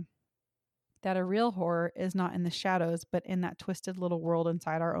psychology that a real horror is not in the shadows, but in that twisted little world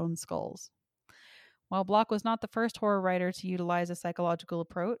inside our own skulls." While Block was not the first horror writer to utilize a psychological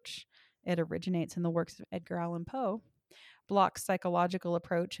approach, it originates in the works of Edgar Allan Poe. Block's psychological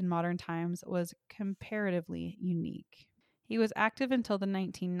approach in modern times was comparatively unique. He was active until the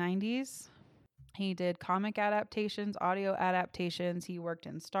 1990s. He did comic adaptations, audio adaptations. He worked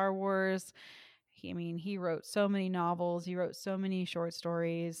in Star Wars. He wrote so many novels. He wrote so many short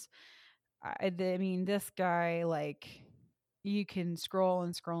stories. This guy, like, you can scroll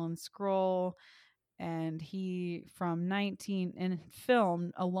and scroll and scroll. And he, in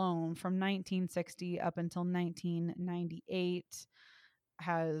film alone, from 1960 up until 1998,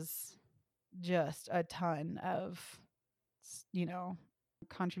 has just a ton of,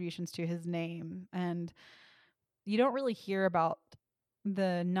 contributions to his name. And you don't really hear about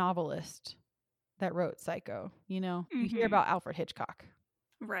the novelist that wrote Psycho. You hear about Alfred Hitchcock.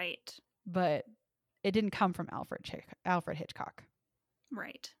 Right. But it didn't come from Alfred Hitchcock.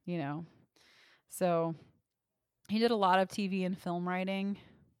 Right. So he did a lot of TV and film writing.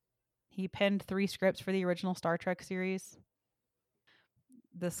 He penned 3 scripts for the original Star Trek series: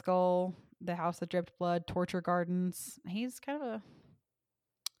 The Skull, The House That Dripped Blood, Torture Gardens. He's kind of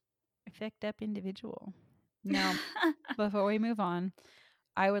a fucked up individual. Now, before we move on,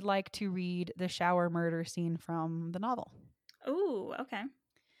 I would like to read the shower murder scene from the novel. Ooh, okay.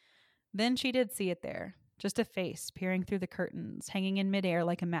 "Then she did see it there, just a face peering through the curtains, hanging in midair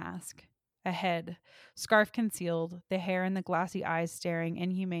like a mask. A head, scarf concealed, the hair and the glassy eyes staring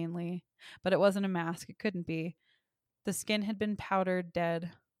inhumanely. But it wasn't a mask. It couldn't be. The skin had been powdered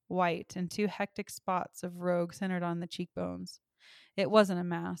dead, white, and 2 hectic spots of rogue centered on the cheekbones. It wasn't a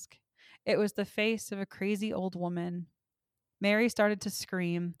mask. It was the face of a crazy old woman. Mary started to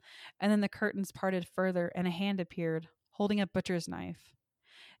scream, and then the curtains parted further, and a hand appeared, holding a butcher's knife.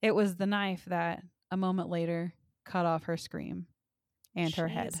 It was the knife that, a moment later, cut off her scream. And her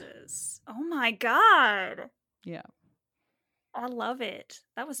head." Oh my God. Yeah. I love it.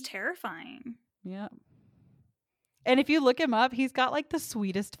 That was terrifying. Yeah. And if you look him up, he's got like the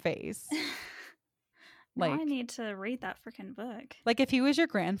sweetest face. Now I need to read that freaking book. Like, if he was your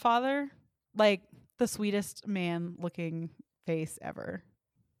grandfather, like the sweetest man looking face ever.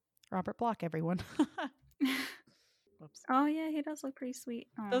 Robert Block, everyone. Whoops. Oh yeah, he does look pretty sweet.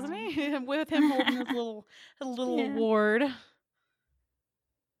 Aww. Doesn't he? With him holding his little award.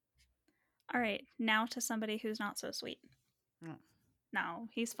 All right, now to somebody who's not so sweet. No,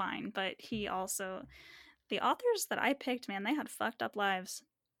 he's fine, but he also... The authors that I picked, man, they had fucked up lives.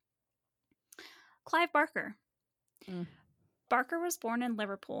 Clive Barker. Barker was born in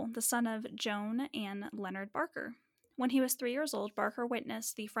Liverpool, the son of Joan and Leonard Barker. When he was 3 years old, Barker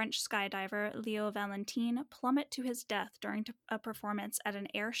witnessed the French skydiver Leo Valentin plummet to his death during a performance at an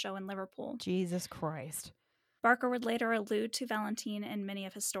air show in Liverpool. Jesus Christ. Barker would later allude to Valentin in many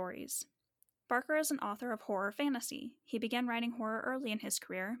of his stories. Barker is an author of horror fantasy. He began writing horror early in his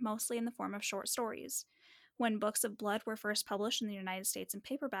career, mostly in the form of short stories. When Books of Blood were first published in the United States in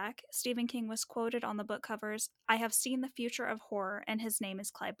paperback, Stephen King was quoted on the book covers, "I have seen the future of horror, and his name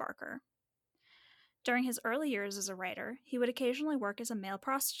is Clive Barker." During his early years as a writer, he would occasionally work as a male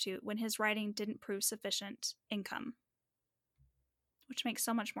prostitute when his writing didn't prove sufficient income, which makes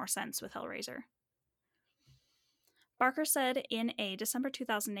so much more sense with Hellraiser. Barker said in a December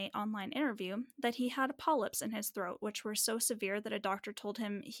 2008 online interview that he had polyps in his throat, which were so severe that a doctor told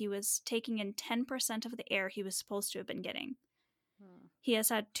him he was taking in 10% of the air he was supposed to have been getting. He has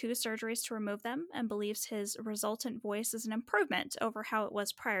had 2 surgeries to remove them and believes his resultant voice is an improvement over how it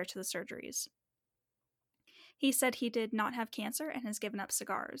was prior to the surgeries. He said he did not have cancer and has given up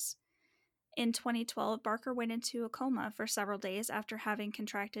cigars. In 2012, Barker went into a coma for several days after having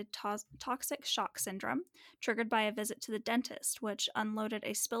contracted toxic shock syndrome, triggered by a visit to the dentist, which unloaded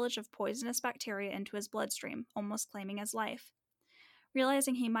a spillage of poisonous bacteria into his bloodstream, almost claiming his life.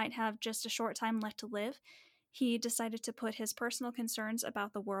 Realizing he might have just a short time left to live, he decided to put his personal concerns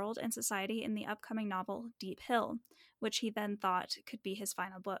about the world and society in the upcoming novel Deep Hill, which he then thought could be his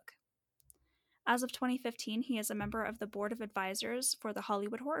final book. As of 2015, he is a member of the Board of Advisors for the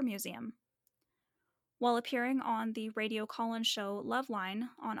Hollywood Horror Museum. While appearing on the radio call-in show Loveline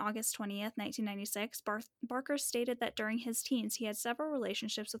on August 20th, 1996, Barker stated that during his teens he had several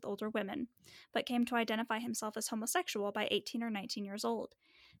relationships with older women, but came to identify himself as homosexual by 18 or 19 years old.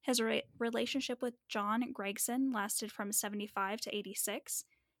 His relationship with John Gregson lasted from 75 to 86.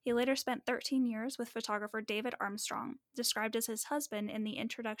 He later spent 13 years with photographer David Armstrong, described as his husband in the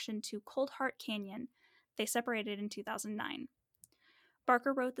introduction to Cold Heart Canyon. They separated in 2009.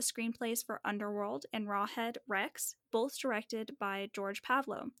 Barker wrote the screenplays for Underworld and Rawhead Rex, both directed by George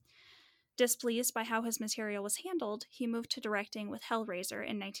Pavlo. Displeased by how his material was handled, he moved to directing with Hellraiser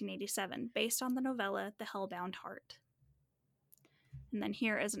in 1987, based on the novella The Hellbound Heart. And then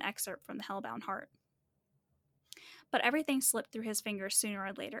here is an excerpt from The Hellbound Heart. But everything slipped through his fingers sooner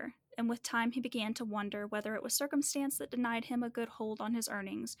or later, and with time he began to wonder whether it was circumstance that denied him a good hold on his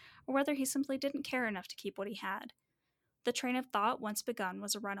earnings, or whether he simply didn't care enough to keep what he had. The train of thought once begun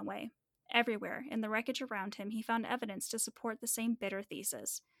was a runaway. Everywhere, in the wreckage around him, he found evidence to support the same bitter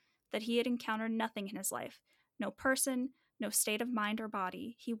thesis, that he had encountered nothing in his life, no person, no state of mind or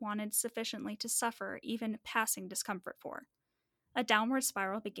body he wanted sufficiently to suffer even passing discomfort for. A downward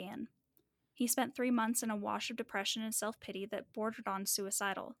spiral began. He spent 3 months in a wash of depression and self-pity that bordered on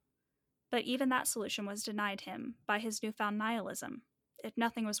suicidal. But even that solution was denied him by his newfound nihilism. If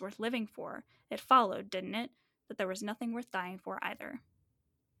nothing was worth living for, it followed, didn't it, that there was nothing worth dying for either.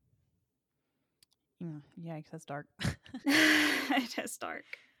 Yikes, that's dark. It is dark.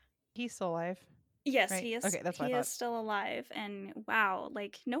 He's still alive? Yes, right? he is. Okay, that's what he I is thought. still alive, and wow,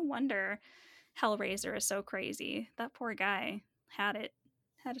 like no wonder Hellraiser is so crazy. That poor guy had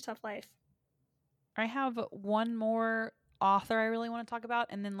a tough life. I have one more author I really want to talk about,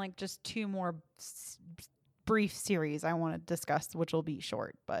 and then like just 2 more brief series I want to discuss, which will be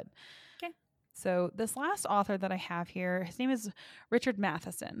short. But okay. So this last author that I have here, his name is Richard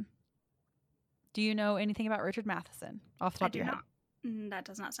Matheson. Do you know anything about Richard Matheson off the top of your head? That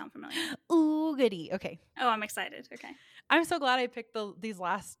does not sound familiar. Ooh, goody. Okay. Oh, I'm excited. Okay. I'm so glad I picked these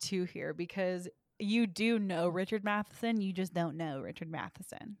last 2 here because you do know Richard Matheson. You just don't know Richard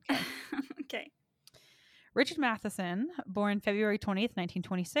Matheson. Okay. Okay. Richard Matheson, born February 20th,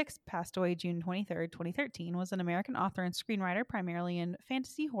 1926, passed away June 23rd, 2013, was an American author and screenwriter primarily in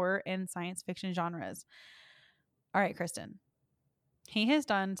fantasy, horror, and science fiction genres. All right, Kristin. He has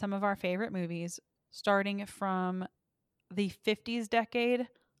done some of our favorite movies, starting from the 50s decade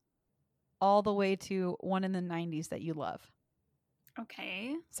all the way to one in the 90s that you love.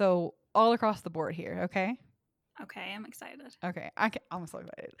 Okay. So all across the board here, okay? Okay, I'm excited. Okay, I'm so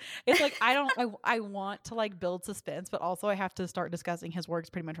excited. It's like I want to like build suspense, but also I have to start discussing his works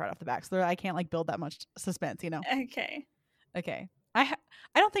pretty much right off the back, so I can't like build that much suspense, you know? Okay. Okay. I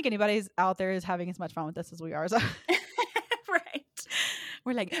don't think anybody's out there is having as much fun with this as we are. So Right.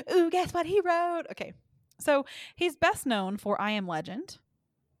 We're like, ooh, guess what he wrote? Okay. So he's best known for I Am Legend.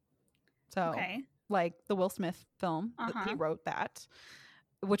 So okay. Like the Will Smith film, that he wrote that,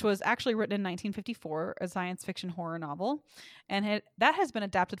 which was actually written in 1954, a science fiction horror novel. And that has been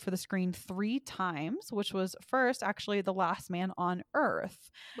adapted for the screen 3 times, which was first actually The Last Man on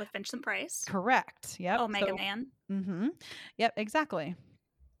Earth. With Vincent Price. Correct. Yep. Omega Man. Mm-hmm. Yep, exactly.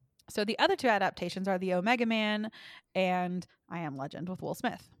 So the other two adaptations are The Omega Man and I Am Legend with Will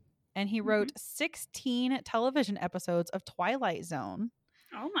Smith. And he wrote 16 television episodes of Twilight Zone,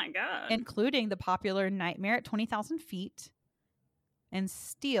 Oh my God. including the popular Nightmare at 20,000 Feet and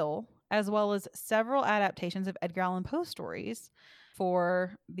Steel, as well as several adaptations of Edgar Allan Poe stories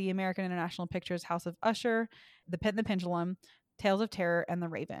for the American International Pictures House of Usher, The Pit and the Pendulum, Tales of Terror, and The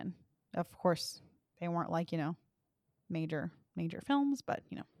Raven. Of course, they weren't like, major films, but,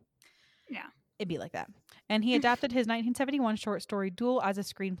 Yeah. it'd be like that. And he adapted his 1971 short story Duel as a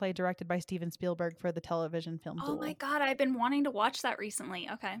screenplay directed by Steven Spielberg for the television film Duel. Oh my God, I've been wanting to watch that recently.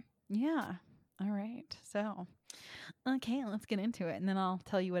 Okay. Yeah. All right. So, okay, let's get into it, and then I'll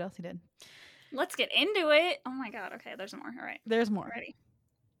tell you what else he did. Let's get into it. Oh my God. Okay, there's more. All right. There's more. Ready.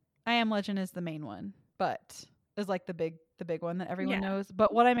 I Am Legend is the main one, but is like the big one that everyone Yeah. knows.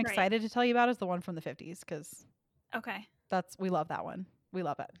 But what I'm Right. excited to tell you about is the one from the 50s, because Okay. we love that one. We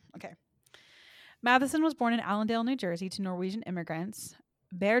love it. Okay. Matheson was born in Allendale, New Jersey, to Norwegian immigrants,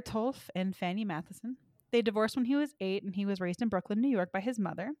 Bertolf and Fanny Matheson. They divorced when he was 8, and he was raised in Brooklyn, New York by his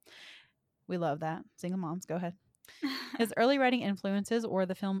mother. We love that. Single moms, go ahead. His early writing influences were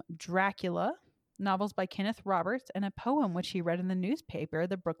the film Dracula, novels by Kenneth Roberts, and a poem which he read in the newspaper,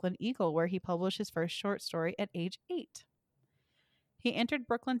 the Brooklyn Eagle, where he published his first short story at age 8. He entered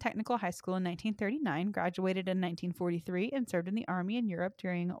Brooklyn Technical High School in 1939, graduated in 1943, and served in the Army in Europe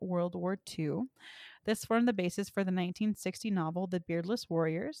during World War II. This formed the basis for the 1960 novel The Beardless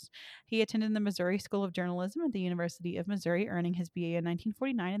Warriors. He attended the Missouri School of Journalism at the University of Missouri, earning his BA in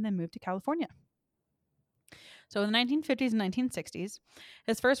 1949, and then moved to California. So in the 1950s and 1960s,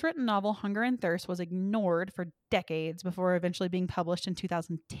 his first written novel, Hunger and Thirst, was ignored for decades before eventually being published in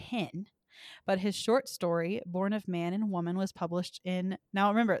 2010. But his short story, Born of Man and Woman, was published in... Now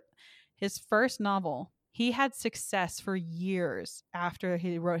remember, his first novel, he had success for years after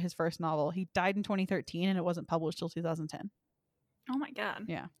he wrote his first novel. He died in 2013 and it wasn't published till 2010. Oh my God.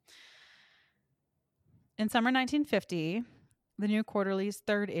 Yeah. In summer 1950, the New Quarterly's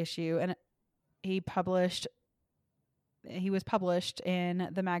third issue, and he was published in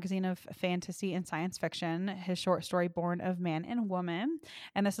the magazine of fantasy and science fiction, his short story Born of Man and Woman,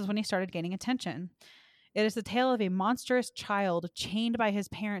 and this is when he started gaining attention. It is the tale of a monstrous child chained by his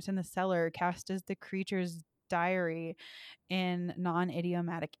parents in the cellar, cast as the creature's diary in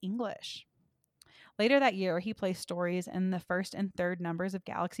non-idiomatic English. Later that year, he placed stories in the first and third numbers of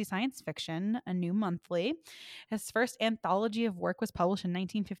Galaxy Science Fiction, a new monthly. His first anthology of work was published in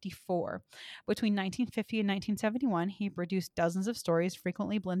 1954. Between 1950 and 1971, he produced dozens of stories,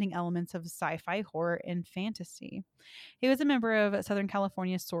 frequently blending elements of sci-fi, horror, and fantasy. He was a member of Southern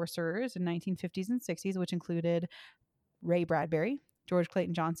California Sorcerers in 1950s and 60s, which included Ray Bradbury, George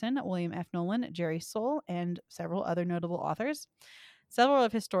Clayton Johnson, William F. Nolan, Jerry Soule, and several other notable authors. Several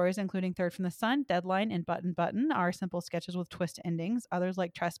of his stories, including Third from the Sun, Deadline, and Button Button, are simple sketches with twist endings. Others,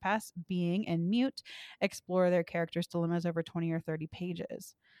 like Trespass, Being, and Mute, explore their characters' dilemmas over 20 or 30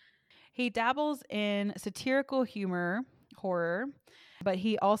 pages. He dabbles in satirical humor, horror, but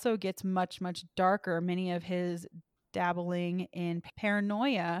he also gets much, much darker. Many of his dabbling in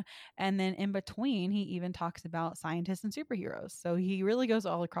paranoia, and then in between, he even talks about scientists and superheroes. So he really goes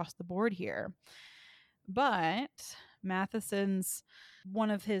all across the board here. But Matheson's one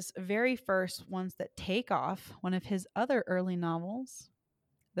of his very first ones that take off, one of his other early novels,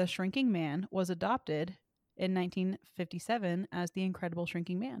 The Shrinking Man, was adopted in 1957 as The Incredible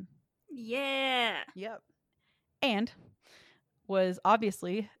Shrinking Man. Yeah. Yep. And was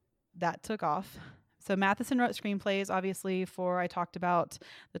obviously, that took off. So Matheson wrote screenplays, obviously, for, I talked about,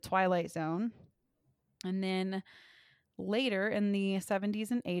 The Twilight Zone. And then later in the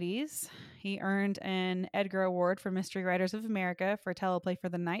 70s and 80s, he earned an Edgar Award for Mystery Writers of America for teleplay for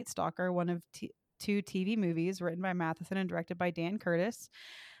The Night Stalker, one of two TV movies written by Matheson and directed by Dan Curtis.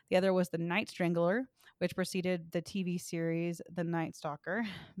 The other was The Night Strangler, which preceded the TV series The Night Stalker.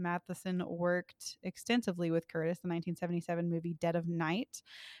 Matheson worked extensively with Curtis. The 1977 movie Dead of Night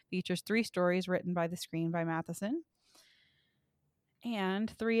features 3 stories written by the screen by Matheson. And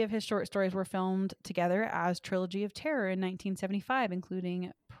 3 of his short stories were filmed together as Trilogy of Terror in 1975,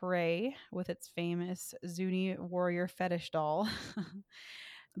 including Prey with its famous Zuni warrior fetish doll.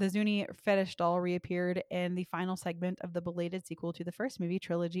 The Zuni fetish doll reappeared in the final segment of the belated sequel to the first movie,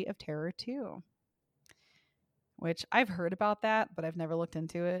 Trilogy of Terror 2. Which I've heard about that, but I've never looked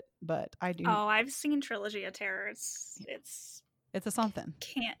into it. But I do. Oh, I've seen Trilogy of Terror. It's a something.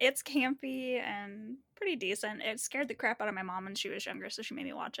 It's campy and pretty decent. It scared the crap out of my mom when she was younger, so she made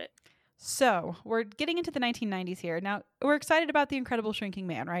me watch it. So we're getting into the 1990s here. Now, we're excited about The Incredible Shrinking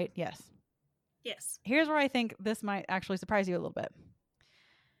Man, right? Yes. Yes. Here's where I think this might actually surprise you a little bit.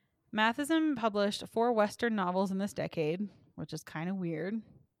 Matheson published 4 Western novels in this decade, which is kind of weird.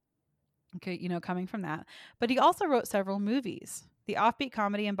 Okay, coming from that. But he also wrote several movies. The offbeat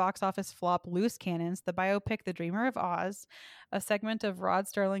comedy and box office flop Loose Cannons, the biopic The Dreamer of Oz, a segment of Rod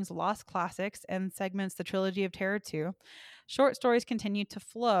Sterling's Lost Classics, and segments The Trilogy of Terror 2. Short stories continued to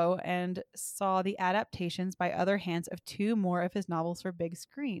flow and saw the adaptations by other hands of 2 more of his novels for big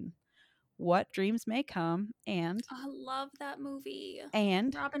screen. What Dreams May Come and I love that movie.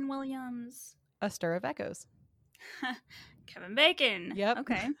 and Robin Williams. A Stir of Echoes. Kevin Bacon. Yep.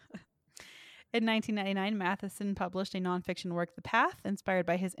 Okay. In 1999, Matheson published a nonfiction work, The Path, inspired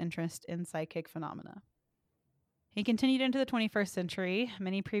by his interest in psychic phenomena. He continued into the 21st century.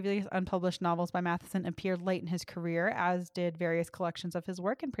 Many previous unpublished novels by Matheson appeared late in his career, as did various collections of his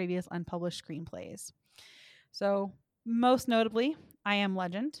work and previous unpublished screenplays. So, most notably, I Am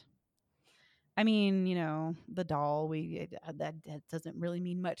Legend. I mean, the doll, that doesn't really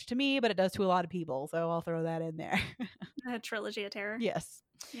mean much to me, but it does to a lot of people, so I'll throw that in there. A Trilogy of Terror. Yes.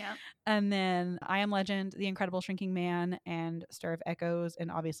 Yeah. And then I Am Legend, The Incredible Shrinking Man, and Stir of Echoes,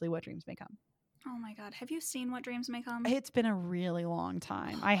 and obviously What Dreams May Come. Oh my God. Have you seen What Dreams May Come? It's been a really long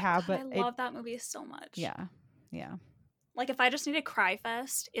time. Oh I have, God, but I love that movie so much. Yeah. Yeah. Like if I just need a cry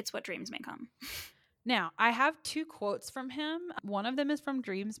fest, it's What Dreams May Come. Now, I have 2 quotes from him. One of them is from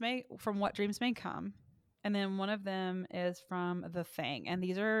What Dreams May Come, and then one of them is from The Thing. And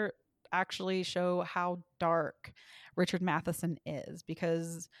these are actually show how dark Richard Matheson is,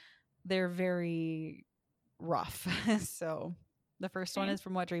 because they're very rough. So the first one is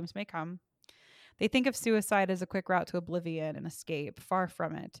from What Dreams May Come. They think of suicide as a quick route to oblivion and escape. Far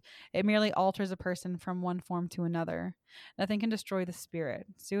from it. It merely alters a person from one form to another. Nothing can destroy the spirit.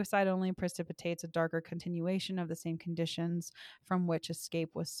 Suicide only precipitates a darker continuation of the same conditions from which escape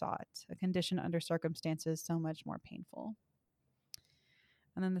was sought, a condition under circumstances so much more painful.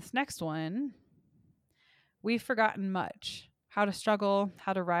 And then this next one, we've forgotten much. How to struggle,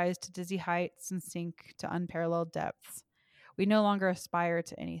 how to rise to dizzy heights and sink to unparalleled depths. We no longer aspire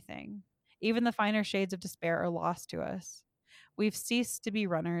to anything. Even the finer shades of despair are lost to us. We've ceased to be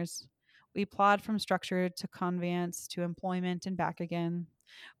runners. We plod from structure to conveyance to employment and back again.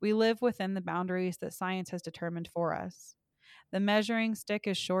 We live within the boundaries that science has determined for us. The measuring stick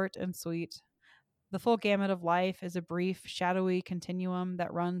is short and sweet. The full gamut of life is a brief, shadowy continuum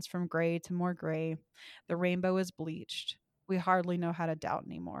that runs from gray to more gray. The rainbow is bleached. We hardly know how to doubt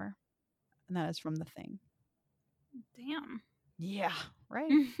anymore. And that is from The Thing. Damn. Yeah,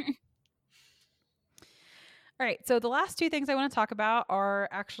 right? All right, so the last 2 things I want to talk about are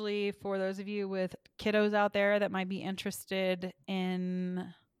actually for those of you with kiddos out there that might be interested in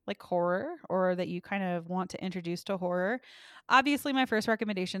like horror, or that you kind of want to introduce to horror. Obviously, my first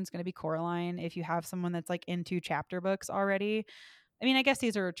recommendation is going to be Coraline if you have someone that's like into chapter books already. I mean, I guess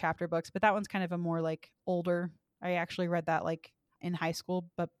these are chapter books, but that one's kind of a more like older. I actually read that like in high school,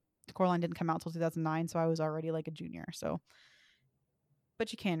 but Coraline didn't come out till 2009, so I was already like a junior. So,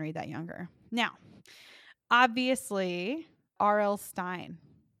 but you can read that younger. Now, obviously, R.L. Stine.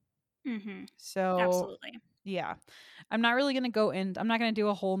 Mm-hmm. So, absolutely. Yeah. I'm not really going to I'm not going to do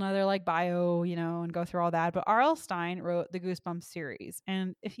a whole nother like bio, and go through all that. But R.L. Stine wrote the Goosebumps series.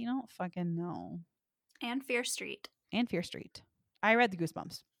 And if you don't fucking know. And Fear Street. I read the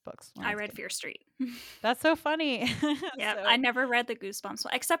Goosebumps books. I read Fear Street. That's so funny. Yeah, I never read the Goosebumps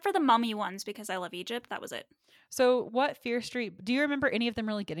except for the Mummy ones because I love Egypt. That was it. So what Fear Street, do you remember any of them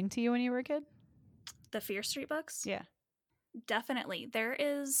really getting to you when you were a kid? The Fear Street books? Yeah. Definitely. There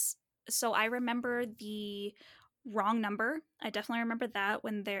is, so I remember the Wrong Number. I definitely remember that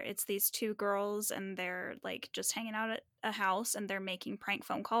when it's these 2 girls and they're like just hanging out at a house and they're making prank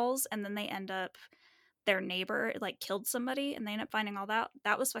phone calls, and then they end up, their neighbor like killed somebody and they end up finding all that.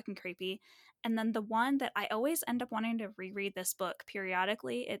 That was fucking creepy. And then the one that I always end up wanting to reread this book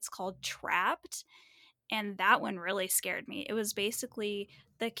periodically, it's called Trapped. And that one really scared me. It was basically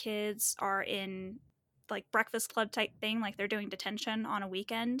the kids are in like Breakfast Club type thing, like they're doing detention on a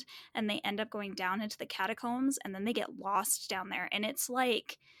weekend and they end up going down into the catacombs and then they get lost down there. And it's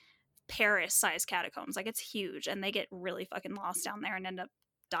like Paris sized catacombs. Like it's huge and they get really fucking lost down there and end up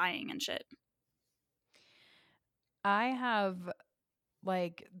dying and shit. I have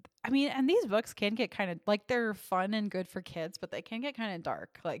and these books can get kind of like, they're fun and good for kids, but they can get kind of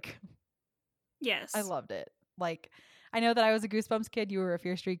dark. Like, yes, I loved it. Like, I know that I was a Goosebumps kid, you were a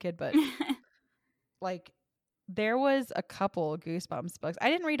Fear Street kid, but like, there was a couple Goosebumps books. I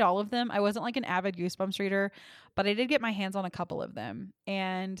didn't read all of them. I wasn't like an avid Goosebumps reader, but I did get my hands on a couple of them.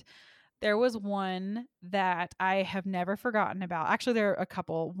 And there was one that I have never forgotten about. Actually, there are a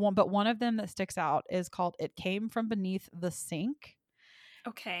couple. But one of them that sticks out is called It Came from Beneath the Sink.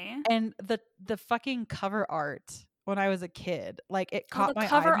 Okay. And the fucking cover art when I was a kid, like, it Oh, caught the my eye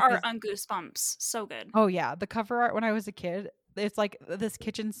cover art because on Goosebumps. So good. oh, yeah, the cover art when I was a kid, it's like this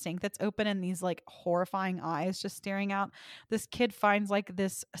kitchen sink that's open and these, like, horrifying eyes just staring out. This kid finds, like,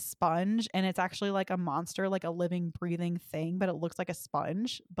 this sponge, and it's actually, like, a monster, like, a living, breathing thing, but it looks like a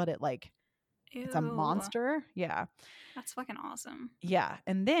sponge, but it's a Ew. monster. Yeah. That's fucking awesome. Yeah,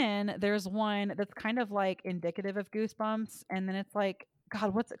 and then there's one that's kind of, like, indicative of Goosebumps, and then it's like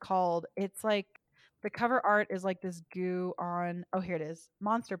God, what's it called? It's like the cover art is like this goo on oh, here it is.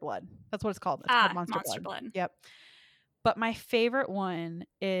 Monster Blood. That's what it's called. It's called Ah, Monster Monster Blood. Blood. Yep. But my favorite one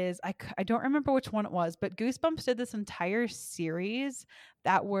is I don't remember which one it was, but Goosebumps did this entire series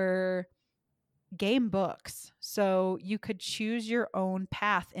that were game books. So you could choose your own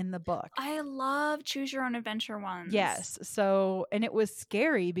path in the book. I love choose your own adventure ones. Yes. So, and it was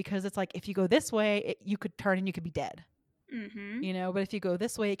scary because it's like if you go this way, you could turn and you could be dead. Mm-hmm. You know, but if you go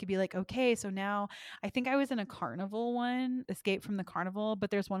this way, it could be like, okay, so now I think I was in a carnival one, Escape from the Carnival,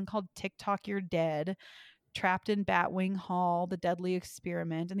 but there's one called TikTok You're Dead, Trapped in Batwing Hall, The Deadly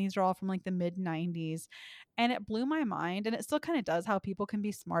Experiment. And these are all from like the mid 90s. And it blew my mind. And it still kind of does how people can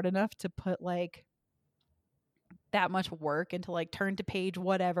be smart enough to put like that much work into like turn to page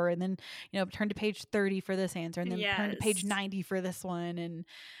whatever and then turn to page 30 for this answer and then turn to page Yes. 90 for this one, and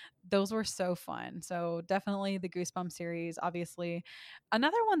those were so fun. So definitely the Goosebumps series. Obviously,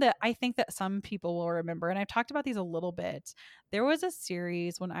 another one that I think that some people will remember, and I've talked about these a little bit, there was a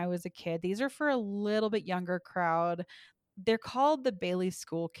series when I was a kid. These are for a little bit younger crowd. They're called the Bailey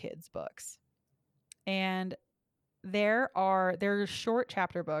School Kids books, and they're short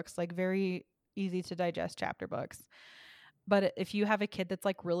chapter books, like very easy to digest chapter books. But if you have a kid that's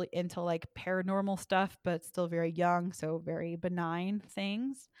like really into like paranormal stuff but still very young, so very benign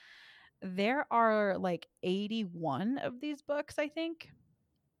things, there are like 81 of these books, I think,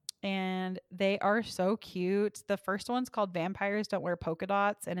 and they are so cute. The first one's called Vampires Don't Wear Polka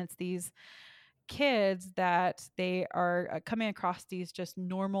Dots, and it's these kids that they are coming across these just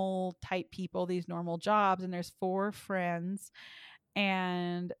normal type people, these normal jobs, and there's four friends,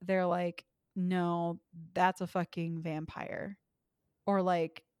 and they're like, no, that's a fucking vampire, or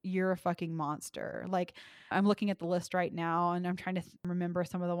like, you're a fucking monster. Like, I'm looking at the list right now and I'm trying to remember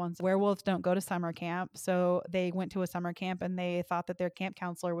some of the ones. Werewolves don't go to summer camp. So they went to a summer camp and they thought that their camp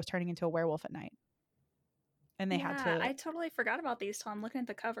counselor was turning into a werewolf at night. And they had Yeah, to. I totally forgot about these till I'm looking at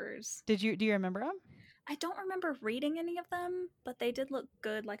the covers. Do you remember them? I don't remember reading any of them, but they did look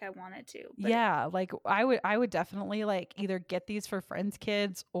good like I wanted to. But Yeah, like I would definitely like either get these for friends'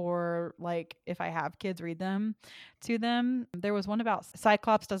 kids, or like if I have kids, read them to them. There was one about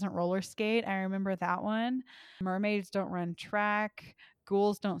Cyclops doesn't roller skate. I remember that one. Mermaids don't run track.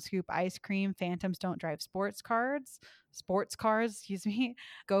 Ghouls don't scoop ice cream. Phantoms don't drive sports cars, excuse me.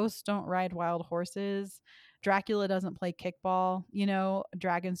 Ghosts don't ride wild horses. Dracula doesn't play kickball.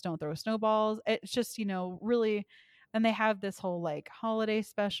 Dragons don't throw snowballs. It's just, really. And they have this whole like holiday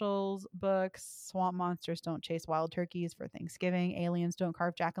specials books. Swamp monsters don't chase wild turkeys for Thanksgiving. Aliens don't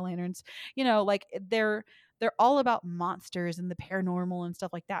carve jack-o'-lanterns. Like they're all about monsters and the paranormal and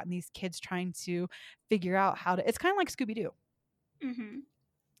stuff like that. And these kids trying to figure out how to. It's kind of like Scooby-Doo. mm-hmm.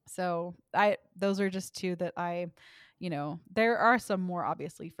 So those are just two that there are some more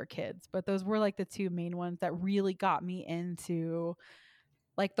obviously for kids, but those were like the two main ones that really got me into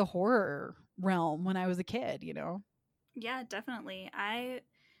like the horror realm when I was a kid. Yeah, definitely.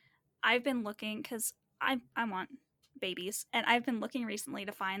 I've been looking because I want babies, and I've been looking recently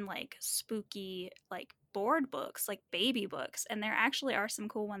to find like spooky like board books, like baby books, and there actually are some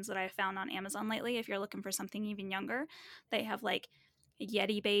cool ones that I've found on Amazon lately. If you're looking for something even younger, they have like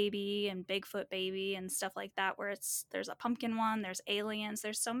Yeti baby and Bigfoot baby and stuff like that, where there's a pumpkin one, there's aliens,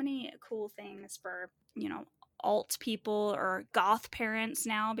 there's so many cool things for alt people or goth parents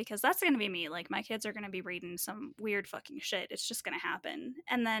now, because that's going to be me. Like, my kids are going to be reading some weird fucking shit. It's just going to happen.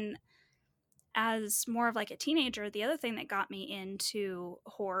 And then as more of like a teenager, the other thing that got me into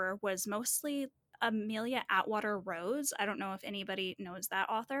horror was mostly Amelia Atwater Rose. I don't know if anybody knows that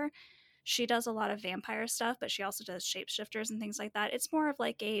author. She does a lot of vampire stuff, but she also does shapeshifters and things like that. It's more of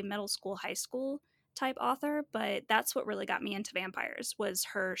like a middle school, high school type author, but that's what really got me into vampires was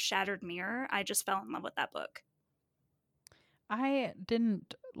her Shattered Mirror. I just fell in love with that book. I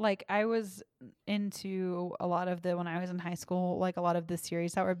didn't like, I was into a lot of when I was in high school, like a lot of the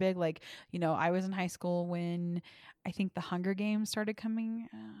series that were big. Like, I was in high school when I think the Hunger Games started coming.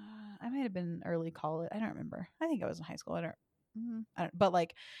 I might have been early college. I don't remember. I think I was in high school. I don't, but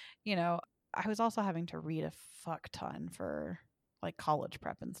like, I was also having to read a fuck ton for like college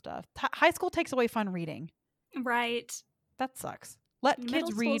prep and stuff. High school takes away fun reading. Right. That sucks. Let Middle kids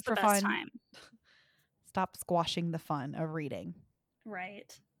school's read the for best fun. time. Stop squashing the fun of reading.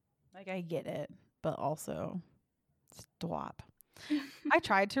 Right. Like, I get it, but also stop. I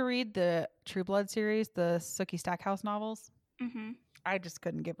tried to read the True Blood series, the Sookie Stackhouse novels. Mm-hmm. I just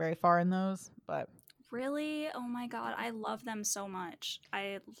couldn't get very far in those, but Really? Oh my god, I love them so much.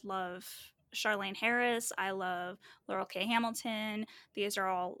 I love Charlene Harris. I love Laurel K. Hamilton. These are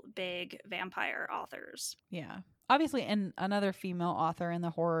all big vampire authors. yeah. Obviously, and another female author in the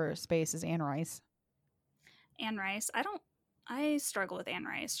horror space is Anne Rice. Anne Rice. I struggle with Anne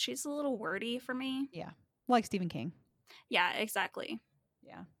Rice. She's a little wordy for me. Yeah. Like Stephen King. Yeah, exactly.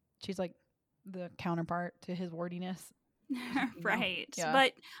 Yeah. She's like the counterpart to his wordiness. Right. Yeah.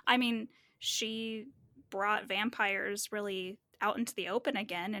 But I mean, she brought vampires really out into the open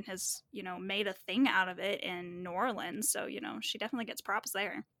again and has, made a thing out of it in New Orleans. So, she definitely gets props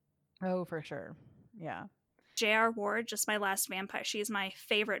there. Oh, for sure. Yeah. J.R. Ward, just my last vampire. She's my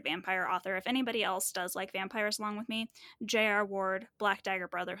favorite vampire author. If anybody else does like vampires along with me, J.R. Ward, Black Dagger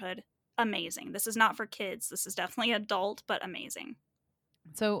Brotherhood, amazing. This is not for kids. This is definitely adult, but amazing.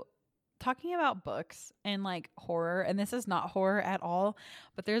 So, talking about books and like horror, and this is not horror at all,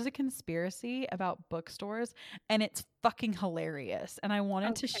 but there's a conspiracy about bookstores and it's fucking hilarious. And I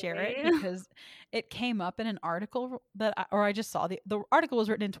wanted to share it because it came up in an article that I just saw. The article was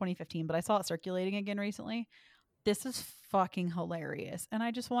written in 2015, but I saw it circulating again recently. This is fucking hilarious. And I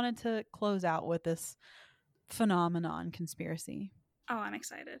just wanted to close out with this phenomenon conspiracy. Oh, I'm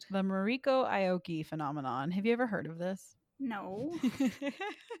excited. The Mariko Aoki phenomenon. Have you ever heard of this? No.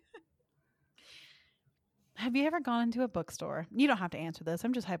 Have you ever gone into a bookstore? You don't have to answer this.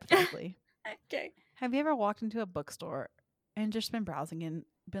 I'm just hypothetically. Okay. Have you ever walked into a bookstore and just been browsing and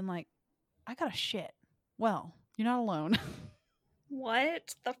been like, I got a shit? Well, you're not alone.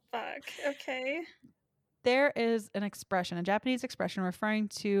 What the fuck? Okay. There is an expression, a Japanese expression referring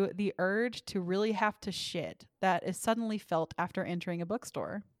to the urge to really have to shit that is suddenly felt after entering a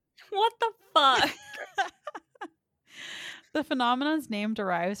bookstore. What the fuck? The phenomenon's name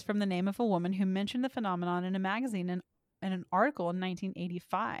derives from the name of a woman who mentioned the phenomenon in a magazine in an article in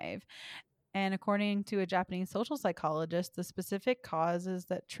 1985. And according to a Japanese social psychologist, the specific causes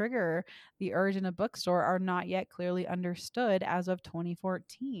that trigger the urge in a bookstore are not yet clearly understood as of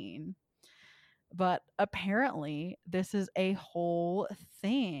 2014. But apparently, this is a whole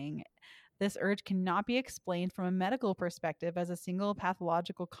thing. This urge cannot be explained from a medical perspective as a single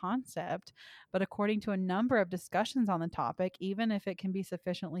pathological concept, but according to a number of discussions on the topic, even if it can be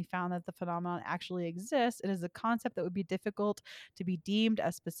sufficiently found that the phenomenon actually exists, it is a concept that would be difficult to be deemed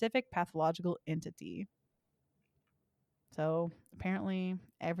a specific pathological entity. So apparently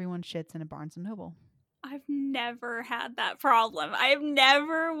everyone shits in a Barnes & Noble. I've never had that problem. I've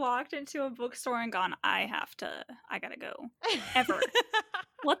never walked into a bookstore and gone, I gotta go. Ever.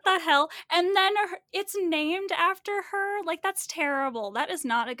 What the hell? And then it's named after her? Like, that's terrible. That is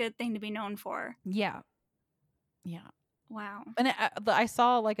not a good thing to be known for. Yeah. Yeah. Wow. And I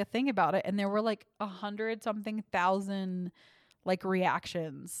saw like a thing about it and there were like 100-something thousand like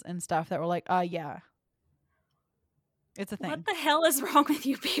reactions and stuff that were like, yeah. It's a thing. What the hell is wrong with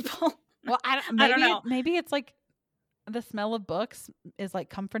you people? Well, I don't know. Maybe it's like the smell of books is like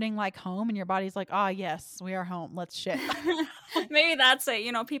comforting like home and your body's like, yes, we are home. Let's shit. Maybe that's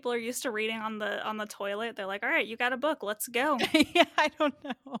it. People are used to reading on the toilet. They're like, all right, you got a book. Let's go. Yeah, I don't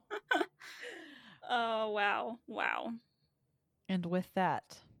know. Oh, wow. Wow. And with that,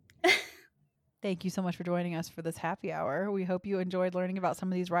 thank you so much for joining us for this happy hour. We hope you enjoyed learning about some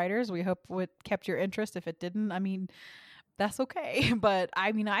of these writers. We hope it kept your interest. If it didn't, I mean, that's okay. But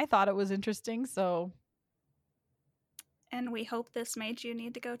I mean, I thought it was interesting, so. And we hope this made you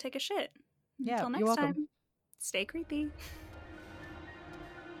need to go take a shit. Yeah, Until next you're welcome. time, stay creepy.